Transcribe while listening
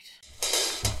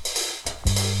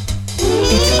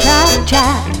Craft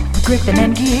Chat with Griffin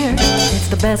and Gear. It's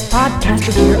the best podcast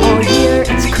you'll hear all year.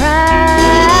 It's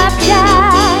Craft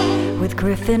Chat with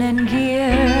Griffin and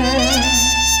Gear.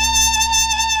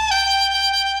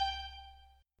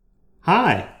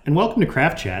 Hi, and welcome to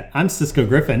Craft Chat. I'm Cisco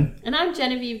Griffin. And I'm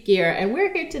Genevieve Gear, and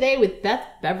we're here today with Beth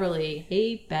Beverly.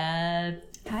 Hey, Beth.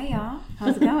 Hi, y'all.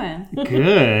 How's it going?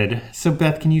 Good. So,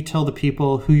 Beth, can you tell the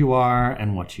people who you are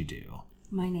and what you do?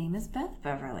 My name is Beth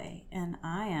Beverly, and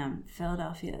I am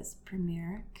Philadelphia's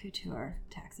premier couture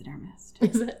taxidermist.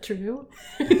 Is that true?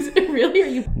 Is it really? Are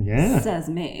you? Yeah. Says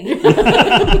me.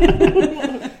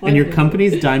 And your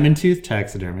company's Diamond Tooth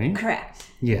Taxidermy. Correct.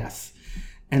 Yes.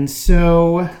 And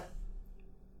so,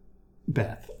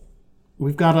 Beth,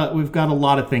 we've got a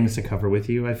lot of things to cover with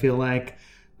you, I feel like.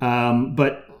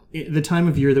 But the time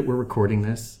of year that we're recording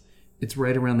this, it's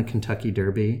right around the Kentucky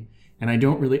Derby, and I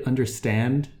don't really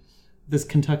understand this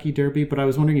Kentucky Derby, but I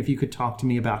was wondering if you could talk to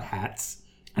me about hats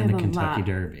and the Kentucky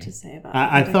Derby. To say about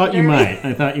I thought you might.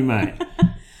 I thought you might.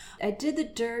 I did the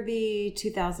Derby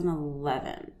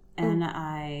 2011, and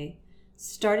I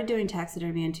started doing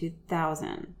taxidermy in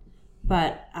 2000,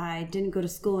 but I didn't go to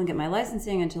school and get my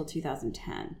licensing until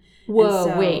 2010.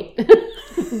 Whoa, wait.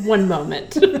 One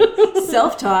moment.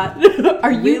 Self-taught.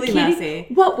 Are you really kidding? messy.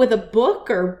 What, with a book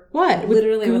or what?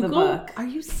 Literally with a Google? book. Are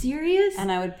you serious? And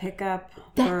I would pick up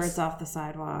birds off the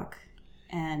sidewalk.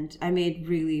 And I made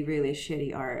really, really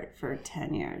shitty art for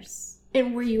 10 years.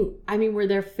 And were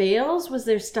there fails? Was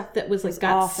there stuff that was like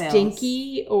got fails.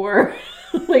 stinky or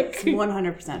like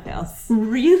 100% fails.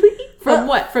 Really? From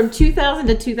what? From 2000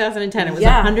 to 2010, it was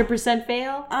 100%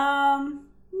 fail?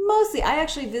 Mostly. I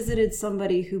actually visited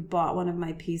somebody who bought one of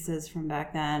my pieces from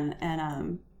back then,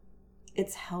 and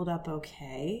it's held up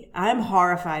okay. I'm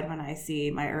horrified when I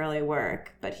see my early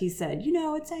work, but he said,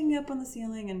 it's hanging up on the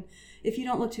ceiling, and if you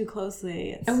don't look too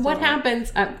closely, it's And what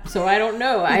happens? So I don't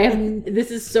know.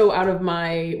 This is so out of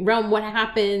my realm. What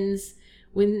happens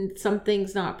when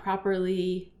something's not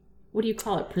properly, what do you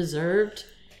call it, preserved?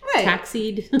 Right.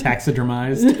 Taxied?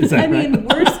 Taxidermized? Is that right?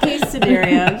 Worst case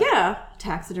scenario,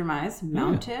 taxidermized,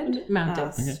 mounted,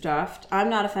 stuffed. I'm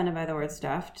not offended by the word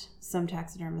stuffed. Some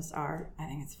taxidermists are. I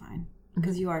think it's fine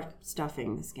because you are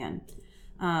stuffing the skin.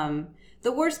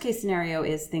 The worst case scenario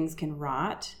is things can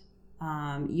rot.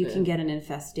 You can get an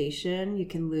infestation. You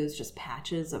can lose just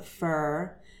patches of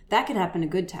fur. That could happen to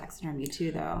good taxidermy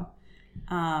too, though.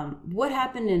 What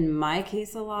happened in my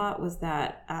case a lot was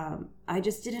that I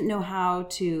just didn't know how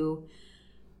to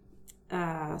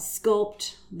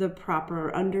sculpt the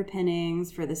proper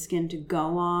underpinnings for the skin to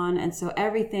go on, and so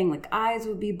everything, like eyes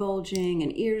would be bulging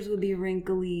and ears would be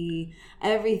wrinkly,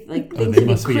 things would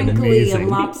be crinkly and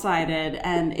lopsided.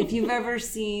 And if you've ever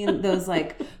seen those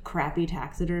like crappy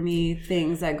taxidermy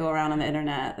things that go around on the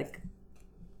internet, like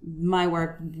my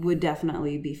work would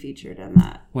definitely be featured in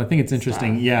that. Well, I think it's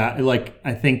interesting. Stuff. Yeah, like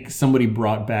I think somebody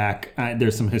brought back,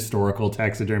 there's some historical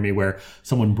taxidermy where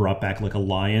someone brought back like a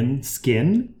lion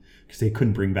skin because they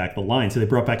couldn't bring back the lion. So they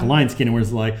brought back a lion skin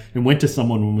and went to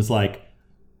someone and was like,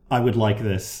 I would like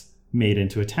this made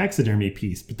into a taxidermy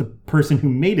piece. But the person who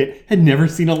made it had never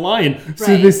seen a lion. Right.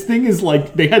 So this thing is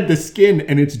like, they had the skin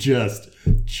and it's just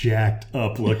jacked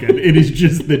up looking. It is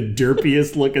just the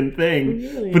derpiest looking thing.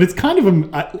 Really? But it's kind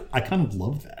of, I kind of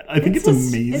love that. I think it's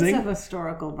amazing. It's a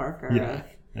historical marker of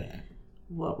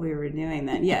what we were doing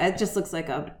then. Yeah, it just looks like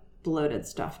a bloated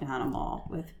stuffed animal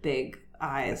with big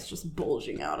eyes just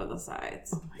bulging out of the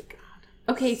sides. Oh my God.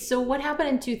 Okay, so what happened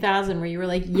in 2000 where you were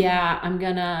like, I'm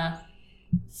gonna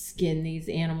skin these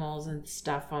animals and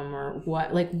stuff them, or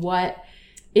what? Like what?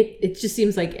 It just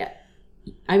seems like,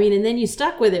 and then you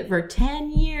stuck with it for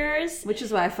 10 years. Which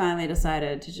is why I finally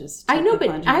decided to just I know,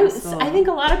 but I think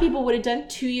a lot of people would have done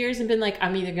 2 years and been like,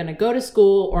 I'm either going to go to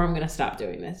school or I'm going to stop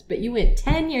doing this. But you went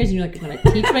 10 years and you're like, I'm going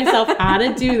to teach myself how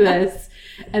to do this.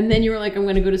 And then you were like, I'm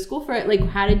going to go to school for it. Like,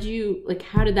 how did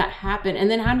that happen?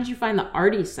 And then how did you find the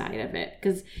arty side of it?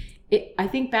 Because I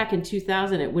think back in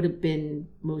 2000, it would have been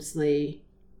mostly,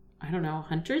 I don't know,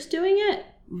 hunters doing it.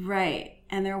 Right.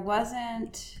 And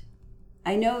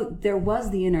I know there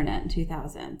was the internet in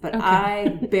 2000, but okay. I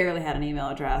barely had an email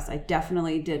address. I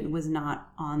definitely was not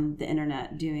on the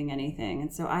internet doing anything.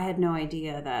 And so I had no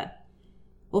idea that,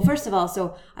 well, first of all,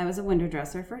 so I was a window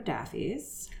dresser for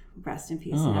Daffy's. Rest in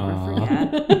peace, never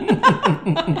forget.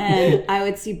 And I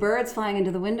would see birds flying into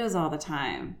the windows all the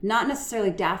time. Not necessarily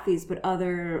Daffy's, but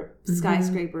other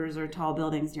skyscrapers or tall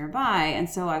buildings nearby. And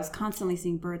so I was constantly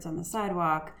seeing birds on the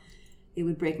sidewalk. It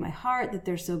would break my heart that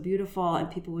they're so beautiful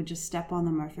and people would just step on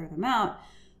them or throw them out.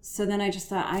 So then I just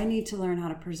thought, I need to learn how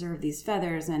to preserve these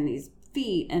feathers and these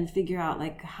feet and figure out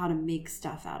like how to make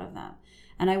stuff out of them.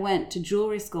 And I went to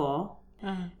jewelry school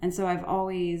And so I've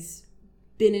always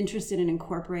been interested in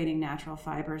incorporating natural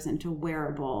fibers into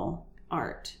wearable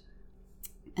art.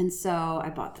 And so I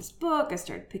bought this book. I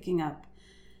started picking up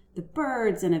the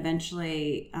birds, and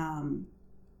eventually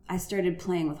I started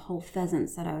playing with whole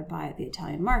pheasants that I would buy at the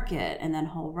Italian market, and then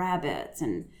whole rabbits.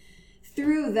 And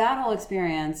through that whole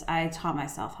experience, I taught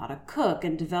myself how to cook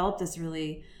and developed this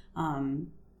really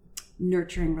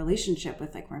nurturing relationship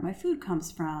with like where my food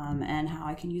comes from and how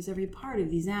I can use every part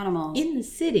of these animals In the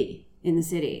city,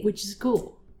 which is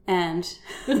cool. and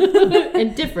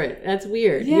And different. That's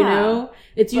weird. You Yeah. know,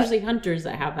 it's usually hunters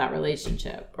that have that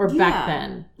relationship, or back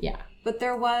then. Yeah. but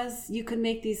you could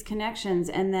make these connections.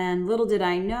 And then little did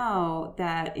I know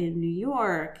that in New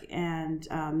York and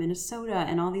Minnesota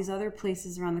and all these other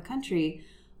places around the country,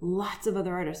 lots of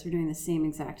other artists were doing the same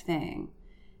exact thing.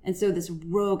 And so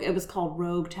it was called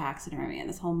rogue taxidermy, and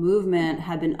this whole movement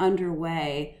had been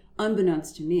underway,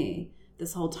 unbeknownst to me,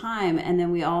 this whole time. And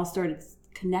then we all started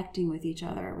connecting with each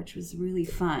other, which was really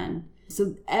fun.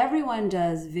 So everyone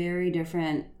does very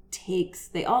different takes.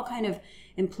 They all kind of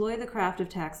employ the craft of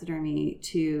taxidermy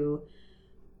to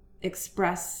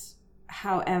express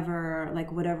whatever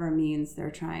they're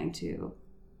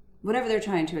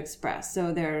trying to express.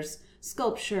 So there's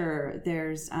sculpture,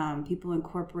 there's people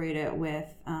incorporate it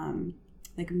with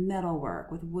like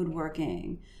metalwork, with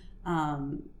woodworking.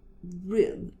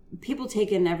 People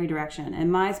take it in every direction,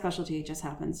 and my specialty just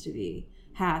happens to be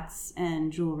hats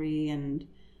and jewelry and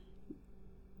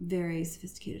very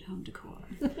sophisticated home decor.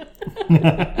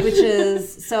 Which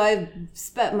is, so I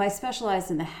specialized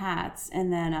in the hats,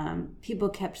 and then people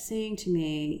kept saying to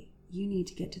me, you need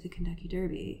to get to the Kentucky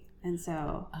Derby. And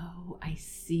so, Oh, I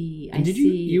see. And did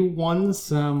you win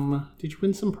some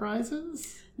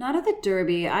prizes? not at the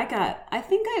Derby. I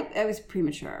think I was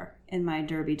premature in my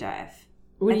Derby dive.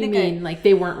 What do you mean? Like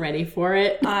they weren't ready for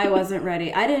it? I wasn't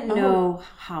ready. I didn't know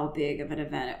how big of an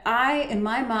event. In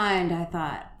my mind, I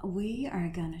thought, we are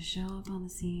going to show up on the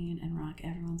scene and rock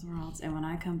everyone's worlds. And when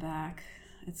I come back,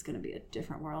 it's going to be a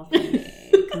different world for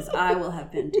me because I will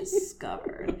have been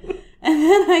discovered. And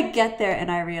then I get there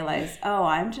and I realize,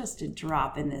 I'm just a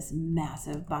drop in this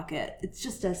massive bucket. It's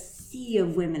just a sea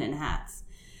of women in hats.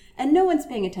 And no one's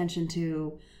paying attention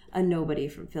to a nobody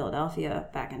from Philadelphia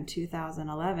back in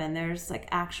 2011. There's like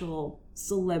actual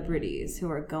celebrities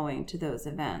who are going to those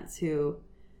events who,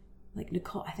 like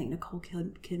Nicole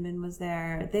Kidman was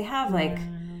there. They have like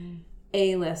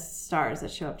A-list stars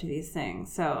that show up to these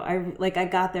things. So I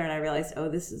got there and I realized,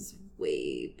 this is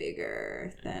way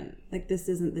bigger than, like, this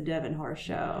isn't the Devon Horse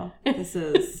Show. This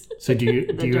is So do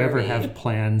you ever Derby. have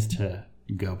plans to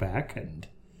go back and...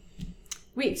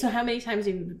 Wait, so how many times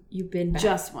have you been back?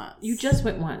 Just once. You just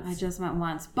went once. I just went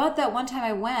once. But that one time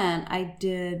I went, I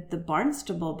did the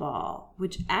Barnstable Ball,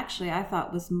 which actually I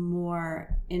thought was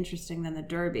more interesting than the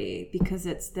Derby because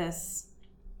it's this,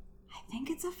 I think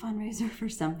it's a fundraiser for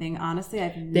something. Honestly, I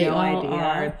have no They all idea.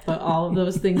 are, but all of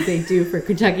those things they do for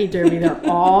Kentucky Derby, they're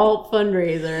all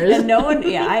fundraisers. And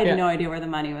I had no idea where the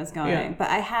money was going. Yeah. But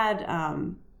I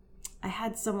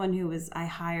had someone I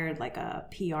hired like a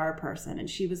PR person, and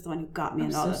she was the one who got me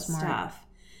into all this stuff.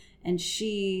 And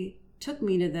she took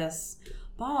me to this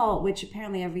ball, which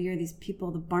apparently every year these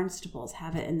people, the Barnstables,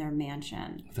 have it in their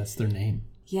mansion. That's their name.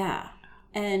 Yeah.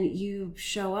 And you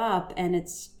show up and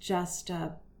it's just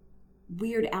a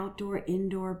weird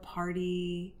indoor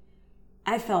party.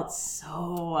 I felt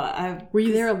so... Were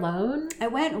you there alone? I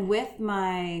went with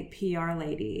my PR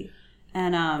lady,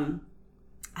 and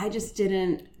I just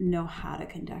didn't know how to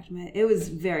conduct it was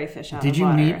very fish out of water. Did you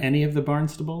meet any of the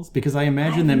Barnstables? Because I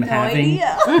imagine them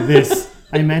idea.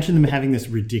 I imagine them having this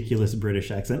ridiculous British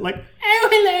accent, like, "Oh,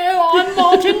 hello, I'm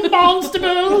Martin Barnstable.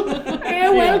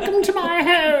 Oh, welcome to my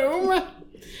home."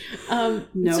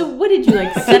 No. So what did you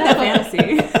like set up?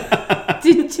 fantasy.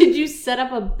 Did you set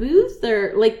up a booth,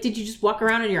 or like did you just walk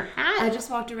around in your hat? I just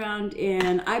walked around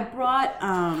and I brought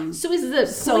So is the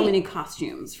so many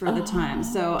costumes for the time.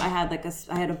 So I had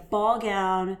I had a ball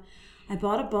gown. I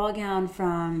bought a ball gown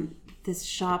from this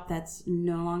shop that's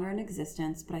no longer in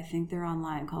existence, but I think they're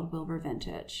online, called Wilbur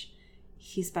Vintage.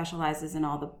 He specializes in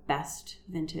all the best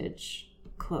vintage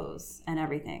clothes and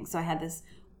everything. So I had this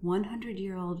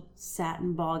 100-year-old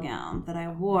satin ball gown that I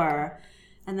wore,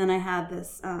 and then I had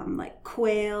this like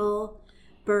quail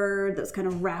bird that was kind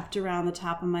of wrapped around the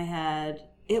top of my head.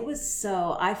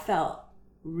 I felt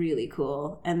really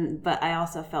cool, but I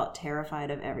also felt terrified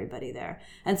of everybody there.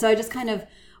 And so I just kind of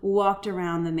walked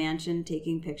around the mansion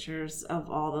taking pictures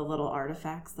of all the little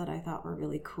artifacts that I thought were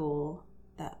really cool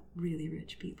that really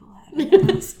rich people having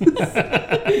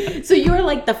houses. So you're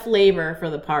like the flavor for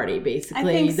the party, basically. I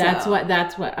think that's so.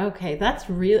 That's what. Okay, that's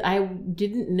real. I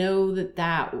didn't know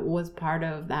that was part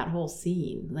of that whole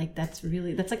scene. Like that's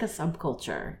like a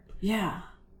subculture. Yeah,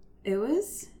 it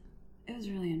was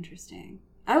really interesting.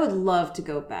 I would love to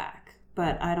go back,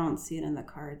 but I don't see it in the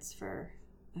cards for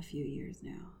a few years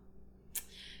now.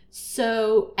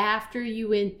 So after you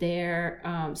went there,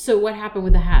 so what happened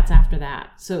with the hats after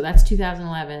that? So that's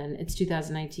 2011. It's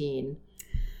 2019.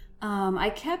 I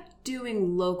kept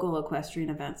doing local equestrian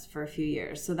events for a few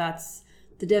years. So that's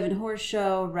the Devon Horse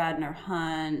Show, Radnor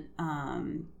Hunt,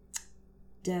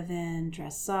 Devon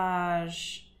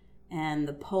Dressage, and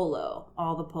the polo,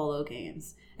 all the polo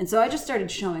games. And so I just started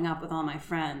showing up with all my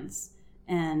friends.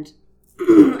 And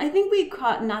I think we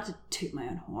caught, not to toot my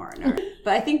own horn,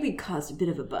 but I think we caused a bit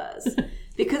of a buzz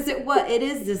because it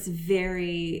is this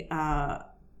very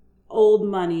old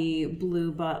money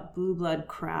blue blood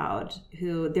crowd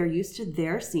who they're used to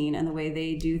their scene and the way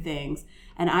they do things.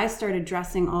 And I started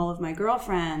dressing all of my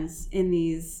girlfriends in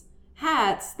these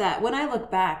hats that when I look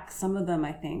back, some of them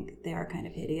I think they are kind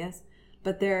of hideous,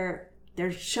 but they're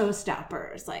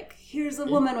showstoppers. Like, here's a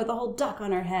woman with a whole duck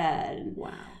on her head. And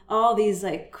Wow. all these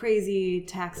like crazy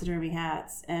taxidermy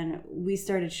hats. And we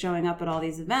started showing up at all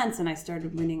these events and I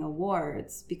started winning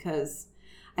awards because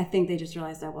I think they just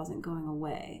realized I wasn't going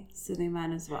away. So they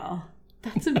might as well.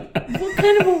 What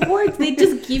kind of awards? They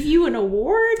just give you an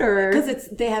award, or Because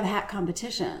they have hat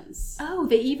competitions. oh,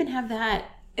 they even have that.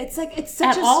 It's such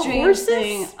At a all strange horses?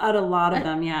 thing at a lot of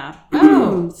them, yeah.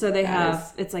 Oh, So they that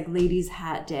have, it's like ladies'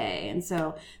 hat day. And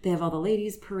so they have all the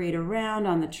ladies parade around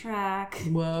on the track.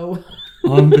 Whoa.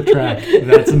 On the track.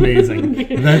 That's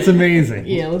amazing. That's amazing.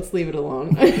 Yeah, let's leave it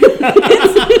alone.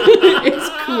 It's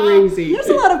crazy. There's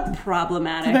a lot of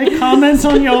problematic. They comment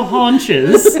on your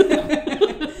haunches.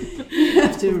 You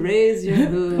have to raise your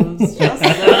hooves just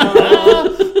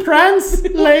so. Prance,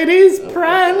 ladies,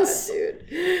 prance. Dude.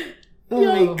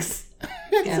 Yikes.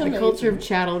 Yeah, the culture of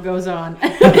chattel goes on. So,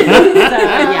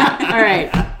 yeah. All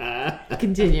right.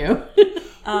 Continue.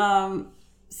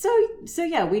 So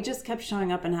yeah, we just kept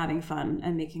showing up and having fun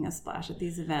and making a splash at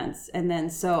these events. And then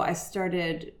so I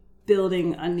started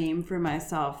building a name for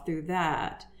myself through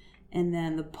that. And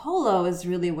then the polo is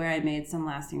really where I made some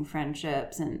lasting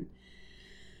friendships and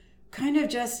kind of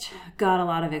just got a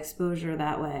lot of exposure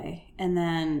that way. And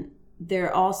then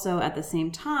there also, at the same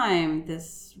time,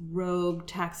 this rogue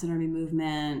taxidermy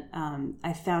movement,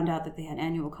 I found out that they had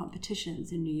annual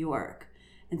competitions in New York.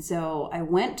 And so I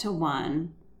went to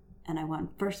one, and I won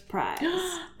first prize.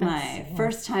 My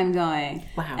first time going.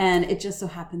 Wow. And it just so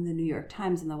happened the New York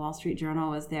Times and the Wall Street Journal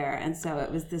was there. And so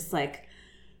it was this, like,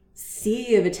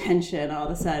 sea of attention all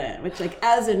of a sudden, which, like,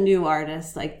 as a new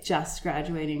artist, like, just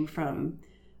graduating from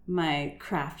my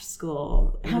craft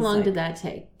school. How long did that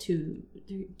take? 2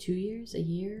 years? A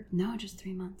year? No, just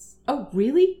 3 months. Oh,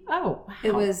 really? Oh, wow.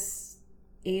 It was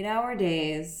 8-hour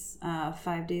days,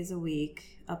 5 days a week,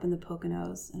 up in the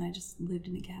Poconos, and I just lived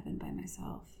in a cabin by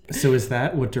myself. So is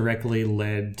that what directly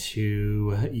led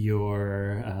to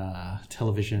your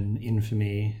television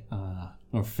infamy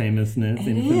or famousness?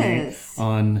 Is.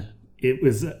 On it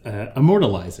was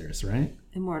Immortalizers, right?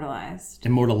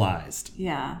 Immortalized.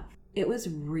 Yeah. It was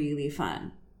really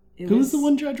fun. Who was the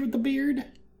one judge with the beard?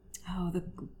 Oh,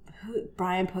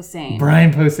 Brian Posehn.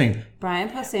 Brian Posehn. Brian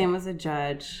Posehn was a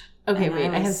judge. Okay, and wait.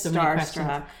 I have was so many questions.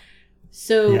 starstruck.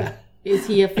 So, Yeah. is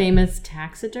he a famous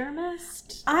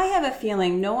taxidermist? I have a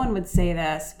feeling no one would say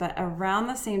this, but around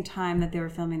the same time that they were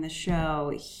filming the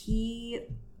show, he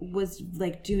was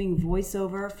like doing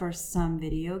voiceover for some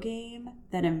video game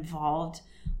that involved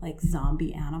like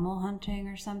zombie animal hunting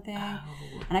or something. Oh.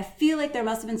 And I feel like there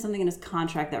must have been something in his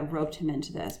contract that roped him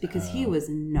into this because he was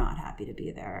not happy to be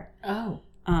there. Oh.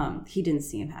 He didn't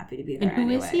seem happy to be there. And who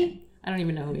anyway. is he? I don't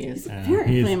even know who he is.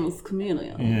 Very famous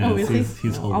chameleon. Yeah, Oh, is he?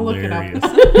 he's I'll look it up.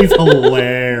 hilarious. He's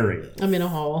hilarious. I'm in a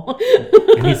hole.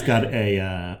 And he's got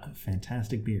a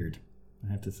fantastic beard,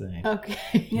 I have to say.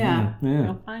 Okay. Yeah. Yeah.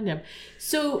 I'll find him.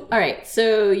 So, all right.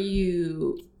 So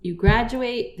you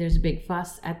graduate. There's a big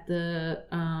fuss at the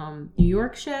New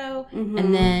York show,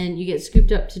 and then you get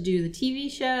scooped up to do the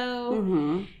TV show.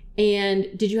 Mm-hmm.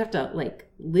 And did you have to like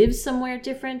live somewhere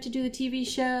different to do the TV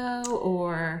show,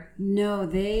 or? No,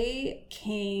 they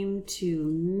came to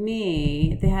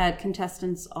me. They had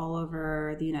contestants all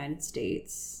over the United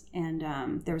States, and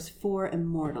there was 4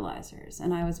 immortalizers,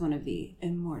 and I was one of the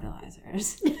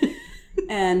immortalizers.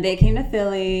 And they came to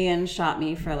Philly and shot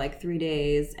me for like 3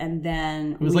 days, and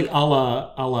then It was like a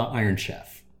la Iron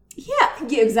Chef. yeah,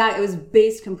 Yeah, exactly. It was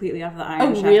based completely off of the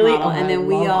Iron Chef really? model. Oh, And I then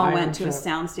we love all Iron went to a Chef.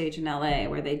 soundstage in LA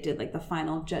where they did like the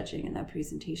final judging and the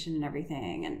presentation and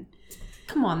everything. And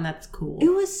Come on, that's cool. it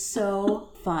was so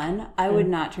fun. I would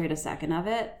not trade a second of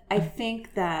it. I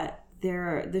think that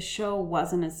the show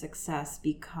wasn't a success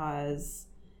because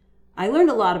I learned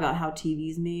a lot about how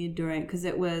TV's made because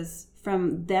it was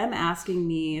from them asking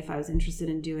me if I was interested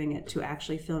in doing it to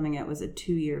actually filming it was a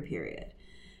 2-year period.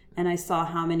 And I saw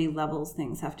how many levels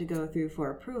things have to go through for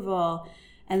approval.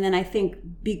 And then I think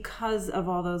because of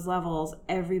all those levels,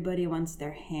 everybody wants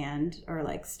their hand or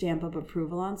like stamp of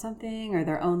approval on something or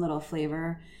their own little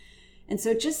flavor. And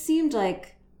so it just seemed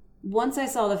like once I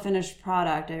saw the finished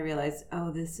product, I realized,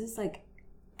 oh, this is like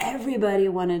everybody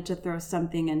wanted to throw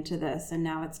something into this. And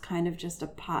now it's kind of just a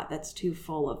pot that's too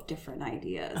full of different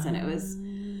ideas. And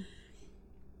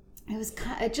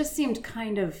it just seemed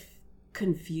kind of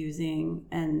confusing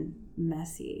and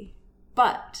messy.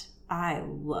 But I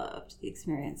loved the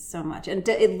experience so much. And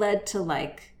it led to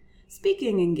like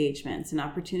speaking engagements and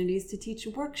opportunities to teach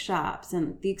workshops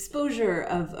and the exposure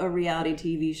of a reality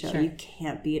TV show. Sure. You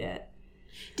can't beat it.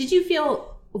 Did you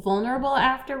feel vulnerable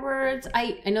afterwards?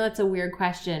 I know that's a weird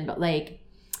question, but like,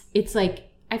 it's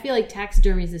like, I feel like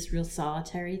taxidermy is this real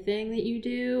solitary thing that you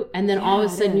do. And then all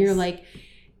of a sudden you're like,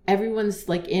 everyone's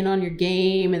like in on your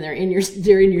game and they're in your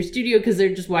studio because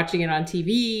they're just watching it on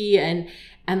TV.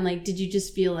 And like, did you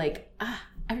just feel like,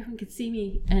 everyone could see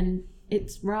me and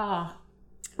it's raw,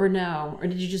 or no? Or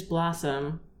did you just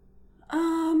blossom?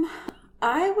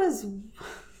 I was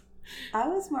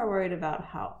more worried about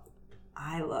how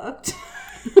I looked.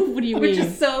 What do you Which mean?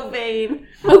 is so vain.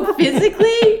 Oh,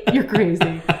 physically? You're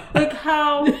crazy. Like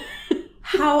how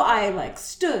I like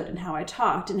stood and how I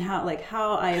talked and how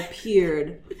I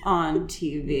appeared on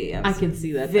TV. I can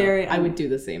see that. I would do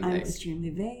the same I'm thing.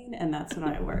 extremely vain, and that's what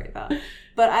I worry about.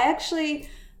 But I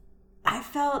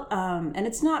felt, and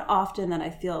it's not often that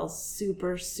I feel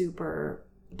super, super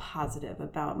positive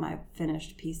about my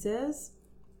finished pieces.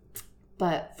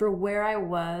 But for where I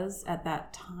was at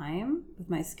that time with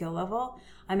my skill level,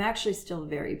 I'm actually still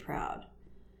very proud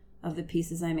of the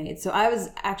pieces I made. So I was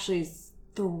actually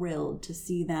thrilled to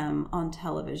see them on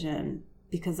television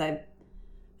because I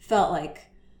felt like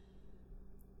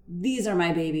these are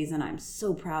my babies and I'm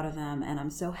so proud of them and I'm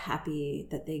so happy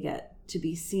that they get to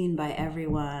be seen by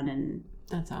everyone. And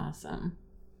That's awesome.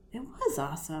 it was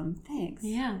awesome. Thanks.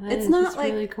 Yeah, It's not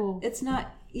like really cool. it's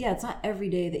not every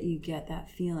day that you get that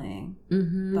feeling.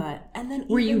 Mm-hmm. But and then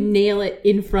Where you nail it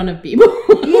in front of people.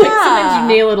 Like sometimes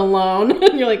you nail it alone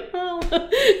and you're like, oh.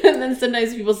 And then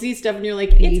sometimes people see stuff and you're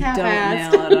like, it's you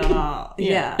half-assed. don't nail it at all.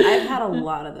 Yeah. Yeah, I've had a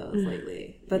lot of those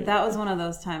lately. But that was one of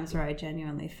those times where I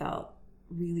genuinely felt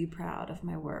really proud of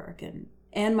my work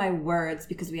and my words,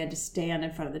 because we had to stand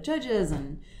in front of the judges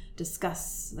and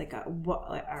discuss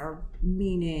what our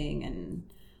meaning and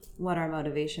what our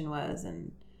motivation was,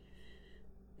 and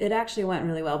it actually went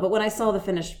really well. But when I saw the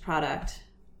finished product,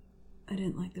 I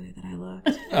didn't like the way that I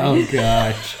looked. Oh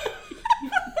gosh.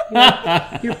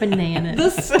 You're bananas.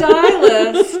 The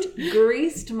stylist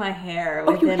greased my hair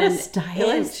you within had a an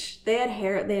stylist? inch. They had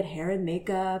hair and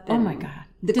makeup. Oh and my God.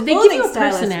 The Did they give clothing you a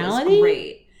stylist personality? was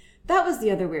great. That was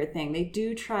the other weird thing. They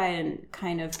do try and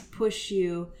kind of push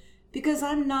you, because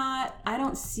I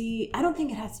don't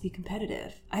think it has to be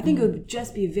competitive. I think it would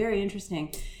just be very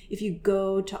interesting if you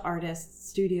go to artists'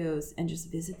 studios and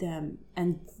just visit them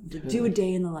and do a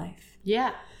day in the life.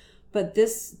 Yeah. But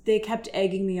they kept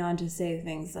egging me on to say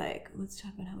things like, let's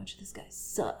talk about how much this guy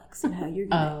sucks and how you're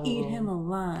going to eat him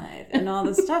alive and all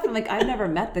this stuff. I'm like, I've never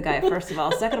met the guy, first of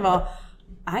all. Second of all,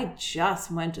 I just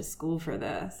went to school for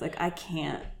this. Like, I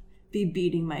can't be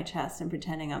beating my chest and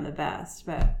pretending I'm the best.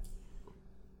 But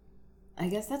I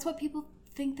guess that's what people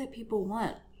think that people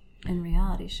want in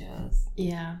reality shows.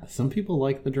 Yeah. Some people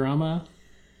like the drama.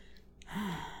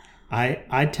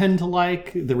 I tend to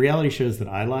like the reality shows that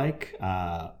I like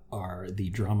are the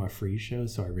drama-free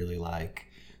shows. So I really like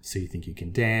So You Think You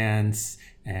Can Dance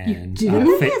and It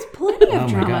has plenty of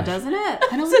drama, gosh. doesn't it?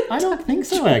 I don't think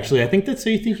so, actually. I think that So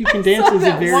You Think You Can Dance is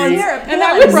a very And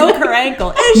I broke her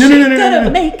ankle. Is No. she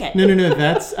gonna make it? No.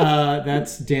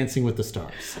 That's Dancing with the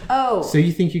Stars. Oh. So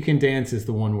You Think You Can Dance is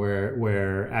the one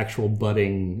where actual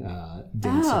budding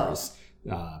dancers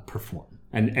perform,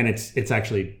 and it's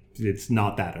actually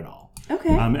not that at all.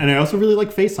 Okay. And I also really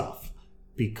like Face Off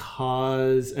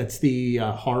because it's the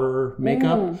horror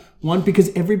makeup one,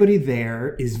 because everybody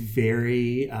there is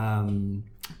very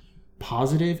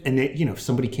positive, and if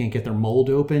somebody can't get their mold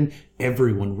open,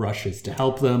 everyone rushes to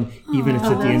help them, even if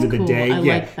it's at the end of the cool. day. I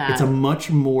like that. It's a much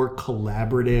more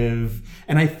collaborative,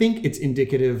 and I think it's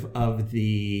indicative of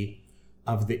the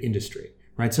industry,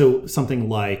 right? So something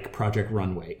like Project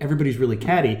Runway. Everybody's really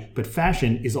catty, but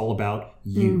fashion is all about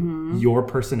you, your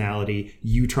personality,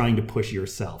 you trying to push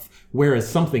yourself. Whereas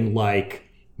something like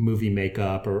movie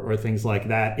makeup or things like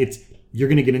that, you're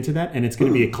going to get into that, and it's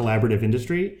going to be a collaborative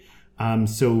industry.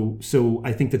 So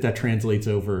I think that translates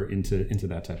over into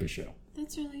that type of show.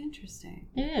 That's really interesting.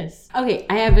 It is. Okay,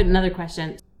 I have another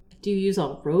question. Do you use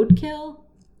all roadkill?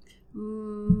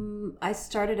 I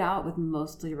started out with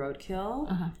mostly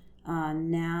roadkill.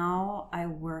 Now I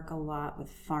work a lot with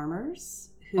farmers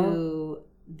who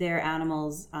their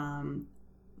animals.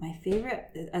 My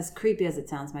favorite, as creepy as it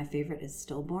sounds, my favorite is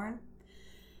stillborn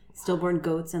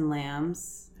goats and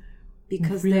lambs,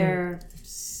 because they're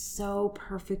so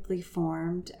perfectly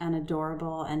formed and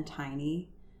adorable and tiny,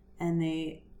 and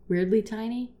they weirdly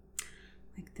tiny.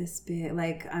 Like this big,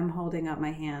 like I'm holding up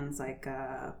my hands like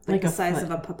like the a size foot.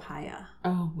 of a papaya.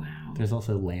 Oh wow! There's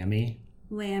also Lammy.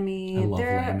 Lammy. I love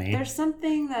Lammy. There's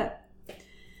something that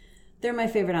they're my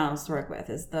favorite animals to work with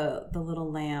is the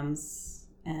little lambs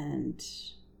and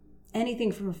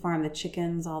anything from a farm. The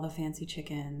chickens, all the fancy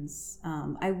chickens.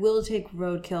 I will take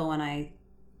roadkill when I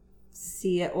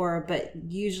see it, but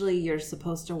usually you're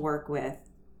supposed to work with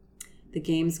the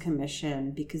Games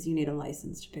Commission because you need a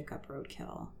license to pick up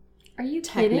roadkill. Are you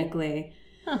technically?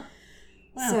 Huh.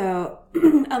 Wow. So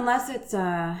unless it's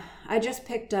I just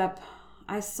picked up.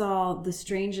 I saw the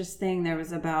strangest thing. There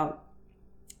was about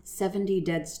 70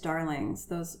 dead starlings,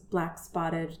 those black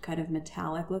spotted kind of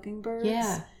metallic looking birds.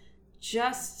 Yeah.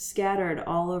 Just scattered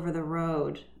all over the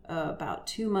road about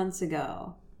 2 months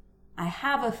ago. I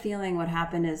have a feeling what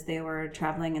happened is they were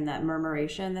traveling in that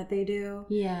murmuration that they do.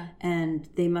 Yeah. And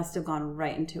they must have gone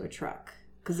right into a truck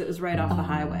because it was right off the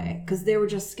highway. Because they were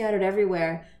just scattered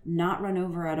everywhere, not run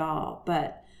over at all.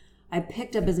 But I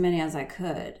picked up as many as I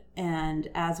could. And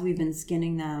as we've been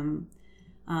skinning them,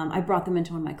 I brought them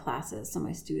into one of my classes so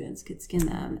my students could skin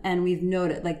them. And we've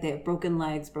noted, like, they have broken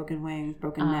legs, broken wings,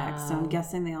 broken necks. So I'm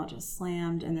guessing they all just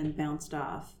slammed and then bounced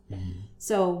off.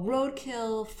 So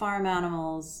roadkill, farm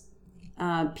animals,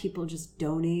 people just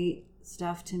donate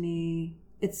stuff to me.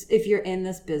 It's if you're in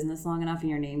this business long enough and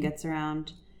your name gets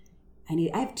around. I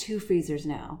have 2 freezers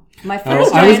now. My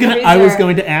first I was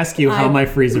going to ask you how my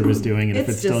freezer was doing and if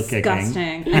it's still kicking. It's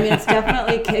disgusting. I mean, it's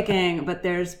definitely kicking, but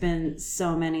there's been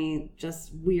so many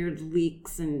just weird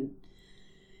leaks, and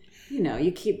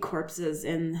you keep corpses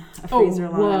in a freezer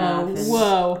long enough.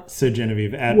 Whoa. So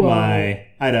Genevieve, you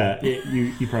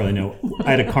probably know, I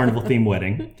had a carnival themed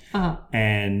wedding,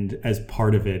 and as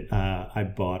part of it, I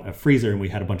bought a freezer, and we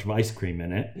had a bunch of ice cream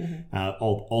in it,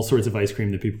 all sorts of ice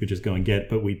cream that people could just go and get.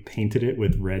 But we painted it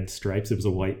with red stripes. It was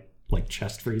a white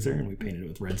chest freezer, and we painted it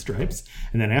with red stripes.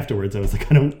 And then afterwards, I was like,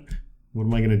 what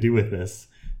am I going to do with this?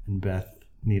 And Beth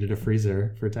needed a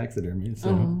freezer for taxidermy. So.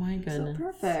 Oh my goodness. So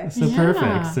perfect. So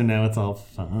perfect. So now it's all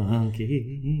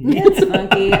funky. It's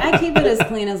funky. I keep it as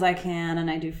clean as I can, and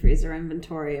I do freezer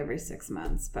inventory every 6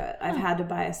 months. But I've had to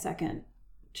buy a second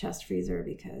chest freezer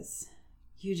because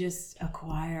you just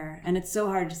acquire. And it's so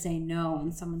hard to say no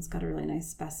when someone's got a really nice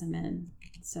specimen.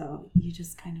 So you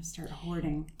just kind of start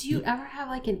hoarding. Do you ever have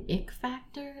like an ick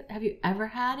factor? Have you ever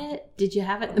had it? Did you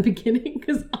have it in the beginning?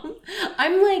 Because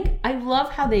I'm like, I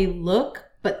love how they look.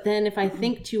 But then if I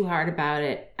think too hard about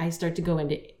it, I start to go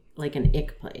into like an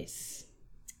ick place.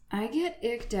 I get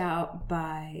icked out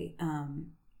by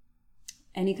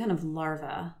any kind of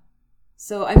larva.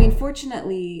 So, I mean,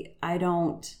 fortunately, I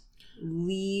don't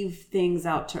leave things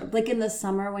out to, like in the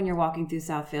summer when you're walking through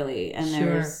South Philly and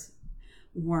there's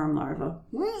worm larvae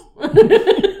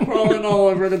crawling all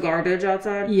over the garbage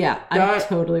outside. Yeah, I'm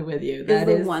totally with you. That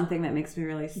is the one thing that makes me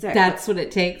really sick. That's what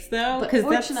it takes, though. Because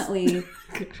fortunately,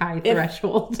 high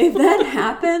threshold. If that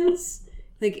happens,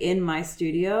 like in my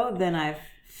studio, then I've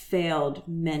failed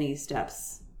many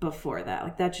steps before that.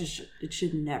 Like that it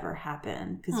should never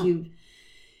happen because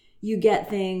you get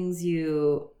things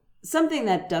Something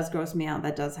that does gross me out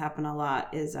that does happen a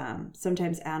lot is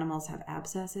sometimes animals have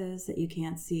abscesses that you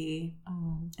can't see.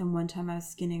 Oh. And one time I was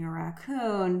skinning a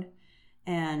raccoon,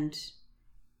 and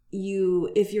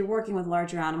if you're working with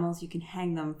larger animals, you can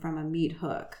hang them from a meat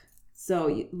hook. So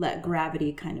you let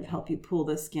gravity kind of help you pull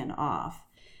the skin off.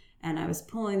 And I was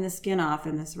pulling the skin off,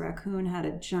 and this raccoon had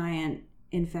a giant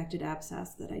infected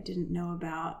abscess that I didn't know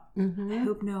about. Mm-hmm. I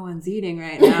hope no one's eating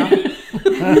right now.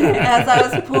 As I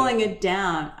was pulling it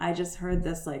down, I just heard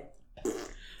this like,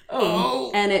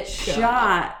 and it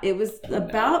shot. It was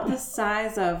about the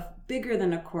size of bigger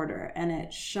than a quarter, and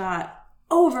it shot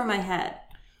over my head,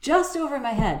 just over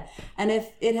my head. And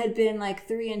if it had been like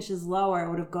 3 inches lower, it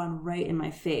would have gone right in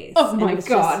my face. Oh my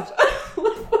God.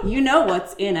 You know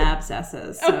what's in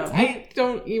abscesses. So I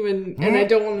don't even, and I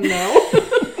don't want to know.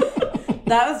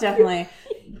 that was definitely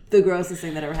the grossest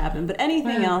thing that ever happened. But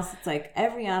anything else, it's like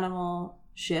every animal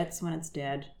shits when it's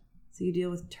dead. So you deal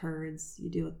with turds, you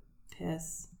deal with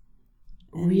piss.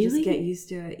 And you just get used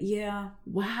to it. Yeah.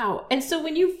 Wow. And so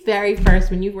when you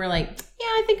were like, yeah,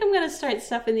 I think I'm going to start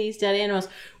stuffing these dead animals,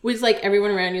 was like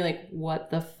everyone around you like, what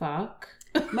the fuck?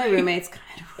 My roommates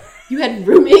kind of were. You had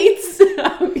roommates?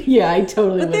 Yeah, I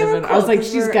totally would have been. I was like,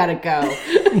 she's got to go.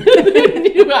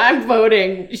 I'm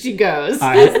voting. She goes.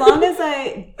 As long as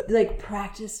I like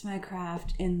practiced my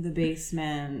craft in the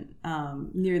basement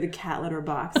near the cat litter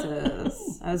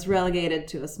boxes, I was relegated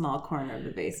to a small corner of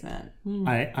the basement.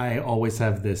 I always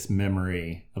have this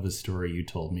memory of a story you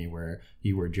told me where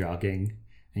you were jogging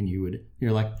and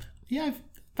you're like, yeah,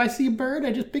 if I see a bird,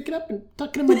 I just pick it up and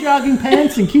tuck it in my jogging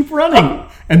pants and keep running.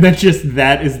 And that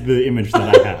is the image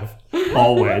that I have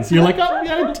always. You're like, oh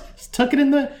yeah, just tuck it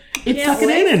in and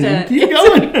keep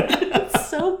going. It's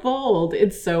so bold.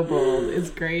 It's so bold. It's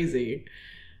crazy.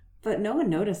 But no one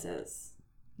notices.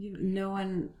 No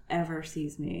one ever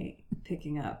sees me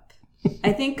picking up.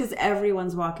 I think because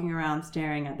everyone's walking around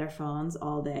staring at their phones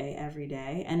all day, every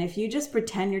day. And if you just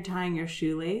pretend you're tying your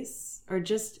shoelace, or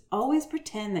just always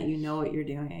pretend that you know what you're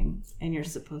doing and you're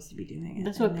supposed to be doing it.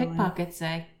 That's what pickpockets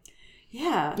say.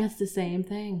 Yeah. It's the same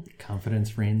thing.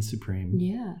 Confidence reigns supreme.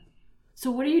 Yeah. So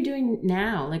what are you doing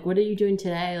now? Like, what are you doing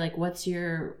today? Like, what's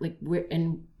your, like, where,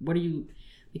 and what do you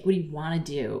want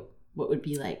to do? What would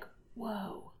be like,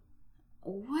 whoa.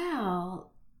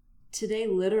 Well, today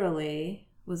literally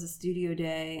was a studio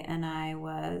day, and I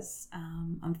was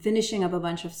I'm finishing up a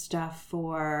bunch of stuff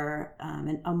for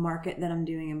a market that I'm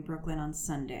doing in Brooklyn on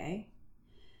Sunday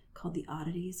called the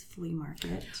Oddities Flea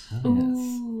Market.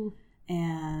 Ooh.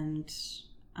 And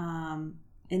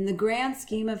in the grand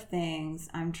scheme of things,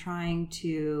 I'm trying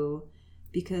to,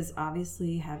 because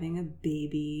obviously having a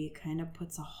baby kind of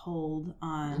puts a hold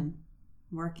on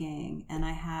working, and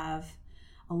I have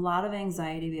a lot of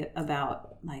anxiety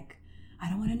about, like, I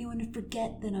don't want anyone to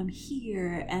forget that I'm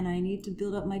here and I need to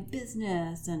build up my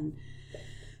business. And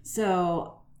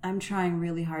so I'm trying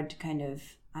really hard to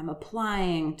I'm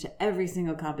applying to every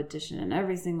single competition and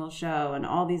every single show and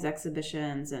all these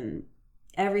exhibitions and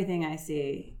everything I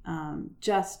see,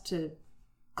 just to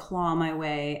claw my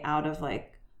way out of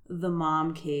like the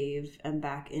mom cave and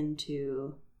back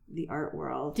into the art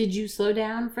world. Did you slow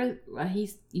down for,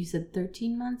 you said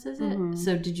 13 months, is it? Mm-hmm.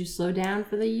 So did you slow down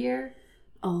for the year?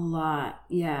 A lot,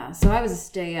 yeah. So I was a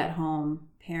stay-at-home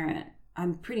parent.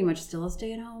 I'm pretty much still a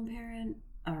stay-at-home parent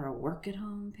or a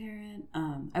work-at-home parent.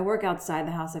 I work outside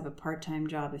the house. I have a part-time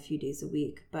job a few days a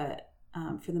week, but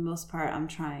for the most part, I'm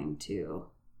trying to,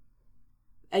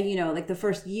 like the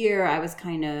first year, I was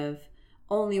kind of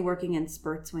only working in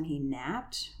spurts when he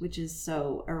napped, which is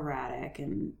so erratic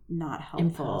and not helpful.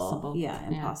 Impossible. Yeah,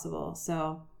 impossible. Yeah.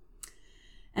 So,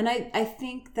 and I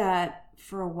think that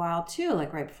for a while too,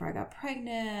 like right before I got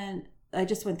pregnant, I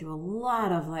just went through a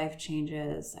lot of life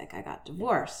changes. Like I got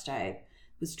divorced. I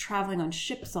was traveling on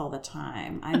ships all the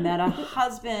time. I met a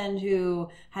husband who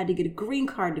had to get a green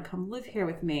card to come live here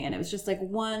with me. And it was just like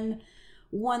one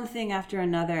thing after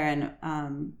another. And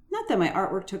not that my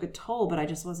artwork took a toll, but I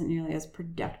just wasn't nearly as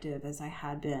productive as I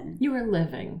had been. You were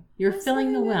living. You're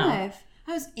filling the well. Life.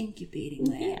 I was incubating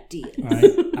my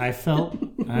ideas. I felt...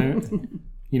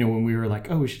 when we were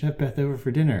like, oh, we should have Beth over for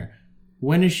dinner.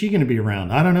 When is she going to be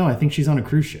around? I don't know. I think she's on a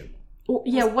cruise ship. Oh,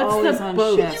 yeah, what's the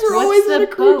boat? You were always on a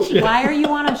cruise ship. Why are you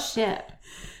on a ship?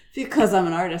 Because I'm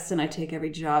an artist and I take every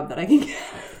job that I can get.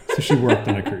 So she worked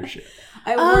on a cruise ship.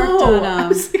 I worked on... I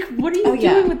was like, what are you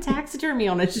doing with taxidermy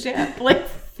on a ship? Like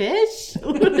fish?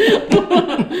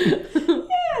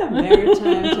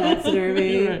 Maritime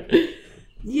taxidermy. Right.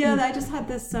 Yeah, I just had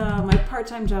this, my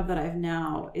part-time job that I have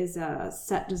now is a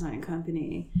set design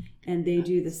company, and they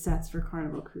do the sets for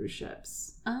Carnival cruise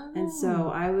ships. Oh. And so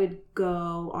I would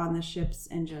go on the ships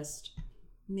and just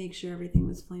make sure everything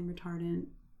was flame retardant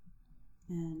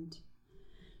and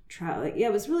travel. Like,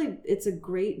 yeah, it's a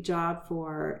great job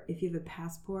for if you have a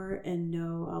passport and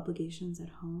no obligations at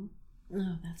home.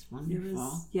 Oh, that's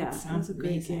wonderful. That sounds a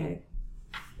great gig.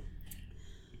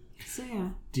 So, yeah.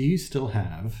 Do you still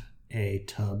have a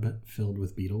tub filled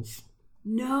with beetles?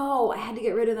 No, I had to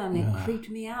get rid of them. They creeped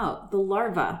me out. The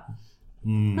larva.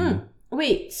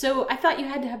 Wait, so I thought you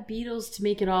had to have beetles to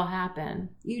make it all happen.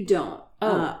 You don't.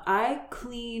 I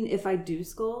clean if I do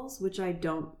skulls, which I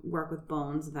don't work with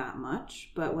bones that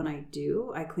much, but when I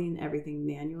do, I clean everything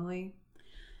manually.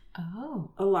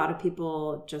 Oh. A lot of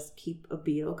people just keep a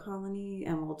beetle colony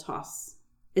and will toss.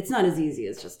 It's not as easy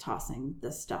as just tossing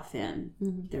the stuff in.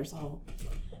 Mm-hmm. There's a whole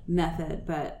method,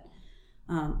 but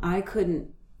I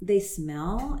couldn't. They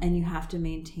smell, and you have to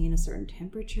maintain a certain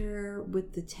temperature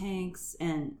with the tanks,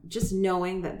 and just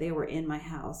knowing that they were in my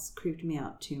house creeped me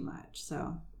out too much.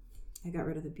 So I got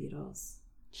rid of the beetles.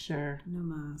 Sure. No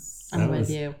mas. I'm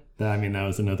with you. That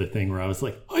was another thing where I was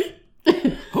like,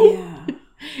 "Hey." Yeah.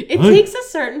 It takes a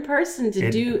certain person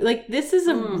to do, like, this is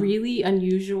a really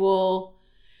unusual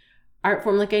art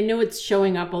form. Like, I know it's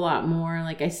showing up a lot more.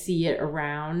 Like, I see it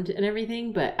around and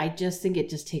everything, but I just think it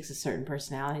just takes a certain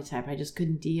personality type. I just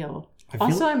couldn't deal.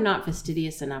 Also, I'm not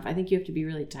fastidious enough. I think you have to be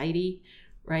really tidy,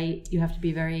 right? You have to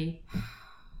be very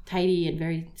tidy and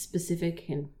very specific.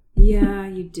 And Yeah,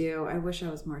 you do. I wish I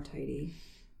was more tidy.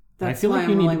 That's I feel why like I'm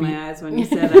you need to rolling be... my eyes when you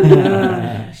said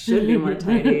that. I should be more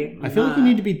tidy. I feel like you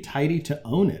need to be tidy to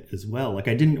own it as well. Like,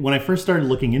 I didn't, when I first started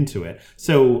looking into it.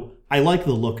 So I like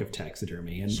the look of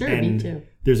taxidermy. And, Sure, and me too.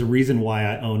 There's a reason why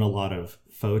I own a lot of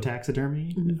faux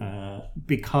taxidermy,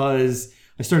 because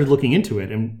I started looking into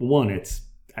it. And one, it's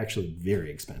actually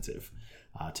very expensive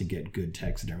to get good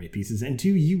taxidermy pieces. And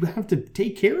two, you have to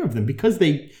take care of them because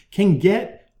they can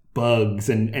get bugs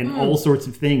and all sorts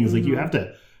of things. Like, you have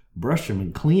to brush them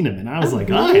and clean them. And I was like,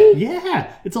 really?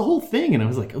 yeah, it's a whole thing. And I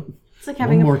was like, oh, it's like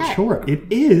having one more a pet chore.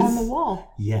 It is. on the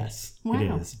wall. Yes, Wow.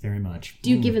 it is. Very much. Do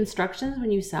you give instructions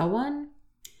when you sell one?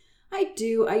 I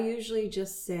do. I usually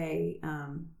just say,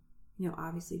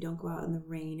 obviously don't go out in the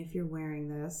rain if you're wearing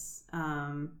this.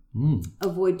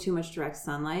 Avoid too much direct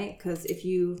sunlight, because if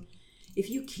you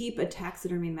keep a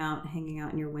taxidermy mount hanging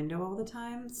out in your window all the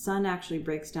time, sun actually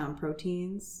breaks down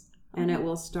proteins and it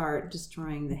will start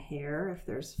destroying the hair if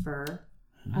there's fur.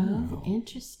 Oh,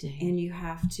 interesting. And you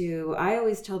have to, I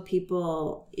always tell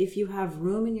people, if you have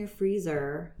room in your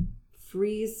freezer,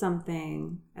 freeze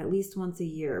something at least once a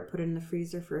year. Put it in the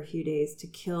freezer for a few days to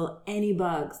kill any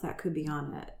bugs that could be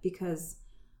on it. Because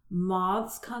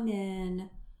moths come in.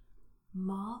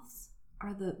 Moths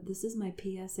are this is my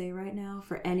PSA right now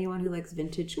for anyone who likes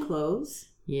vintage clothes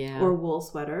or wool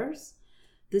sweaters.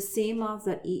 The same moths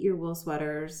that eat your wool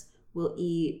sweaters will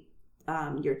eat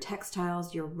your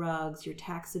textiles, your rugs, your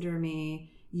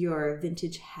taxidermy, your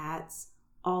vintage hats,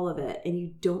 all of it. And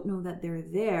you don't know that they're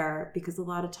there because a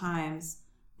lot of times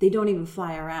they don't even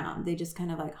fly around. They just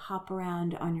kind of like hop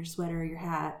around on your sweater or your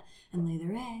hat and lay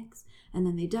their eggs. And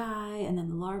then they die. And then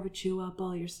the larvae chew up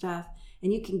all your stuff.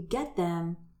 And you can get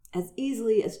them as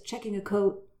easily as checking a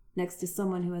coat next to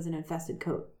someone who has an infested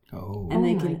coat. Oh. And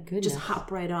they my can goodness. just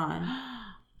hop right on.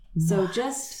 So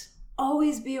just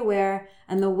always be aware.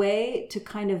 And the way to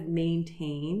kind of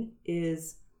maintain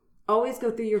is always go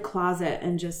through your closet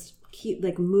and just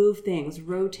move things,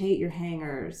 rotate your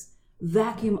hangers,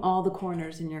 vacuum all the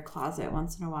corners in your closet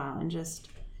once in a while, and just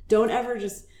don't ever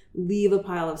just leave a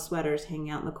pile of sweaters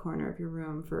hanging out in the corner of your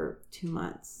room for 2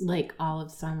 months. Like all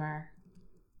of summer.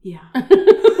 Yeah.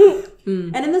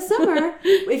 And in the summer,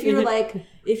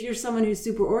 if you're someone who's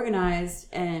super organized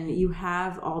and you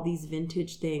have all these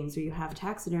vintage things, or you have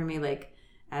taxidermy, like,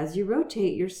 as you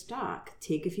rotate your stock,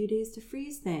 take a few days to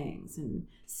freeze things and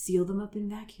seal them up in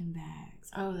vacuum bags.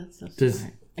 Oh, that's so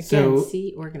smart.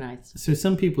 Again, organized. So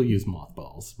some people use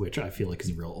mothballs, which I feel like is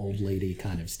a real old lady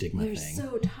kind of stigma They're thing.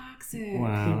 so toxic.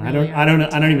 Wow, really I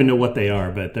don't even know what they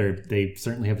are, but they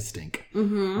certainly have a stink.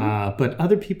 But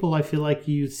other people, I feel like,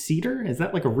 use cedar. Is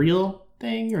that like a real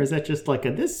thing, or is that just like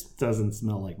this doesn't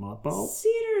smell like mothballs?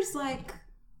 Cedar's like,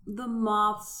 the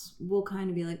moths will kind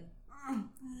of be like, I don't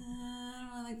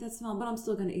really like that smell, but I'm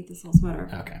still going to eat this whole sweater.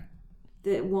 Okay.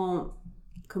 That won't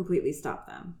completely stop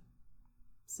them.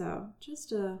 So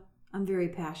I'm very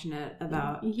passionate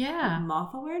about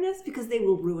moth awareness, because they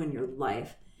will ruin your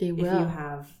life. They will. If you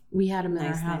have. We had them in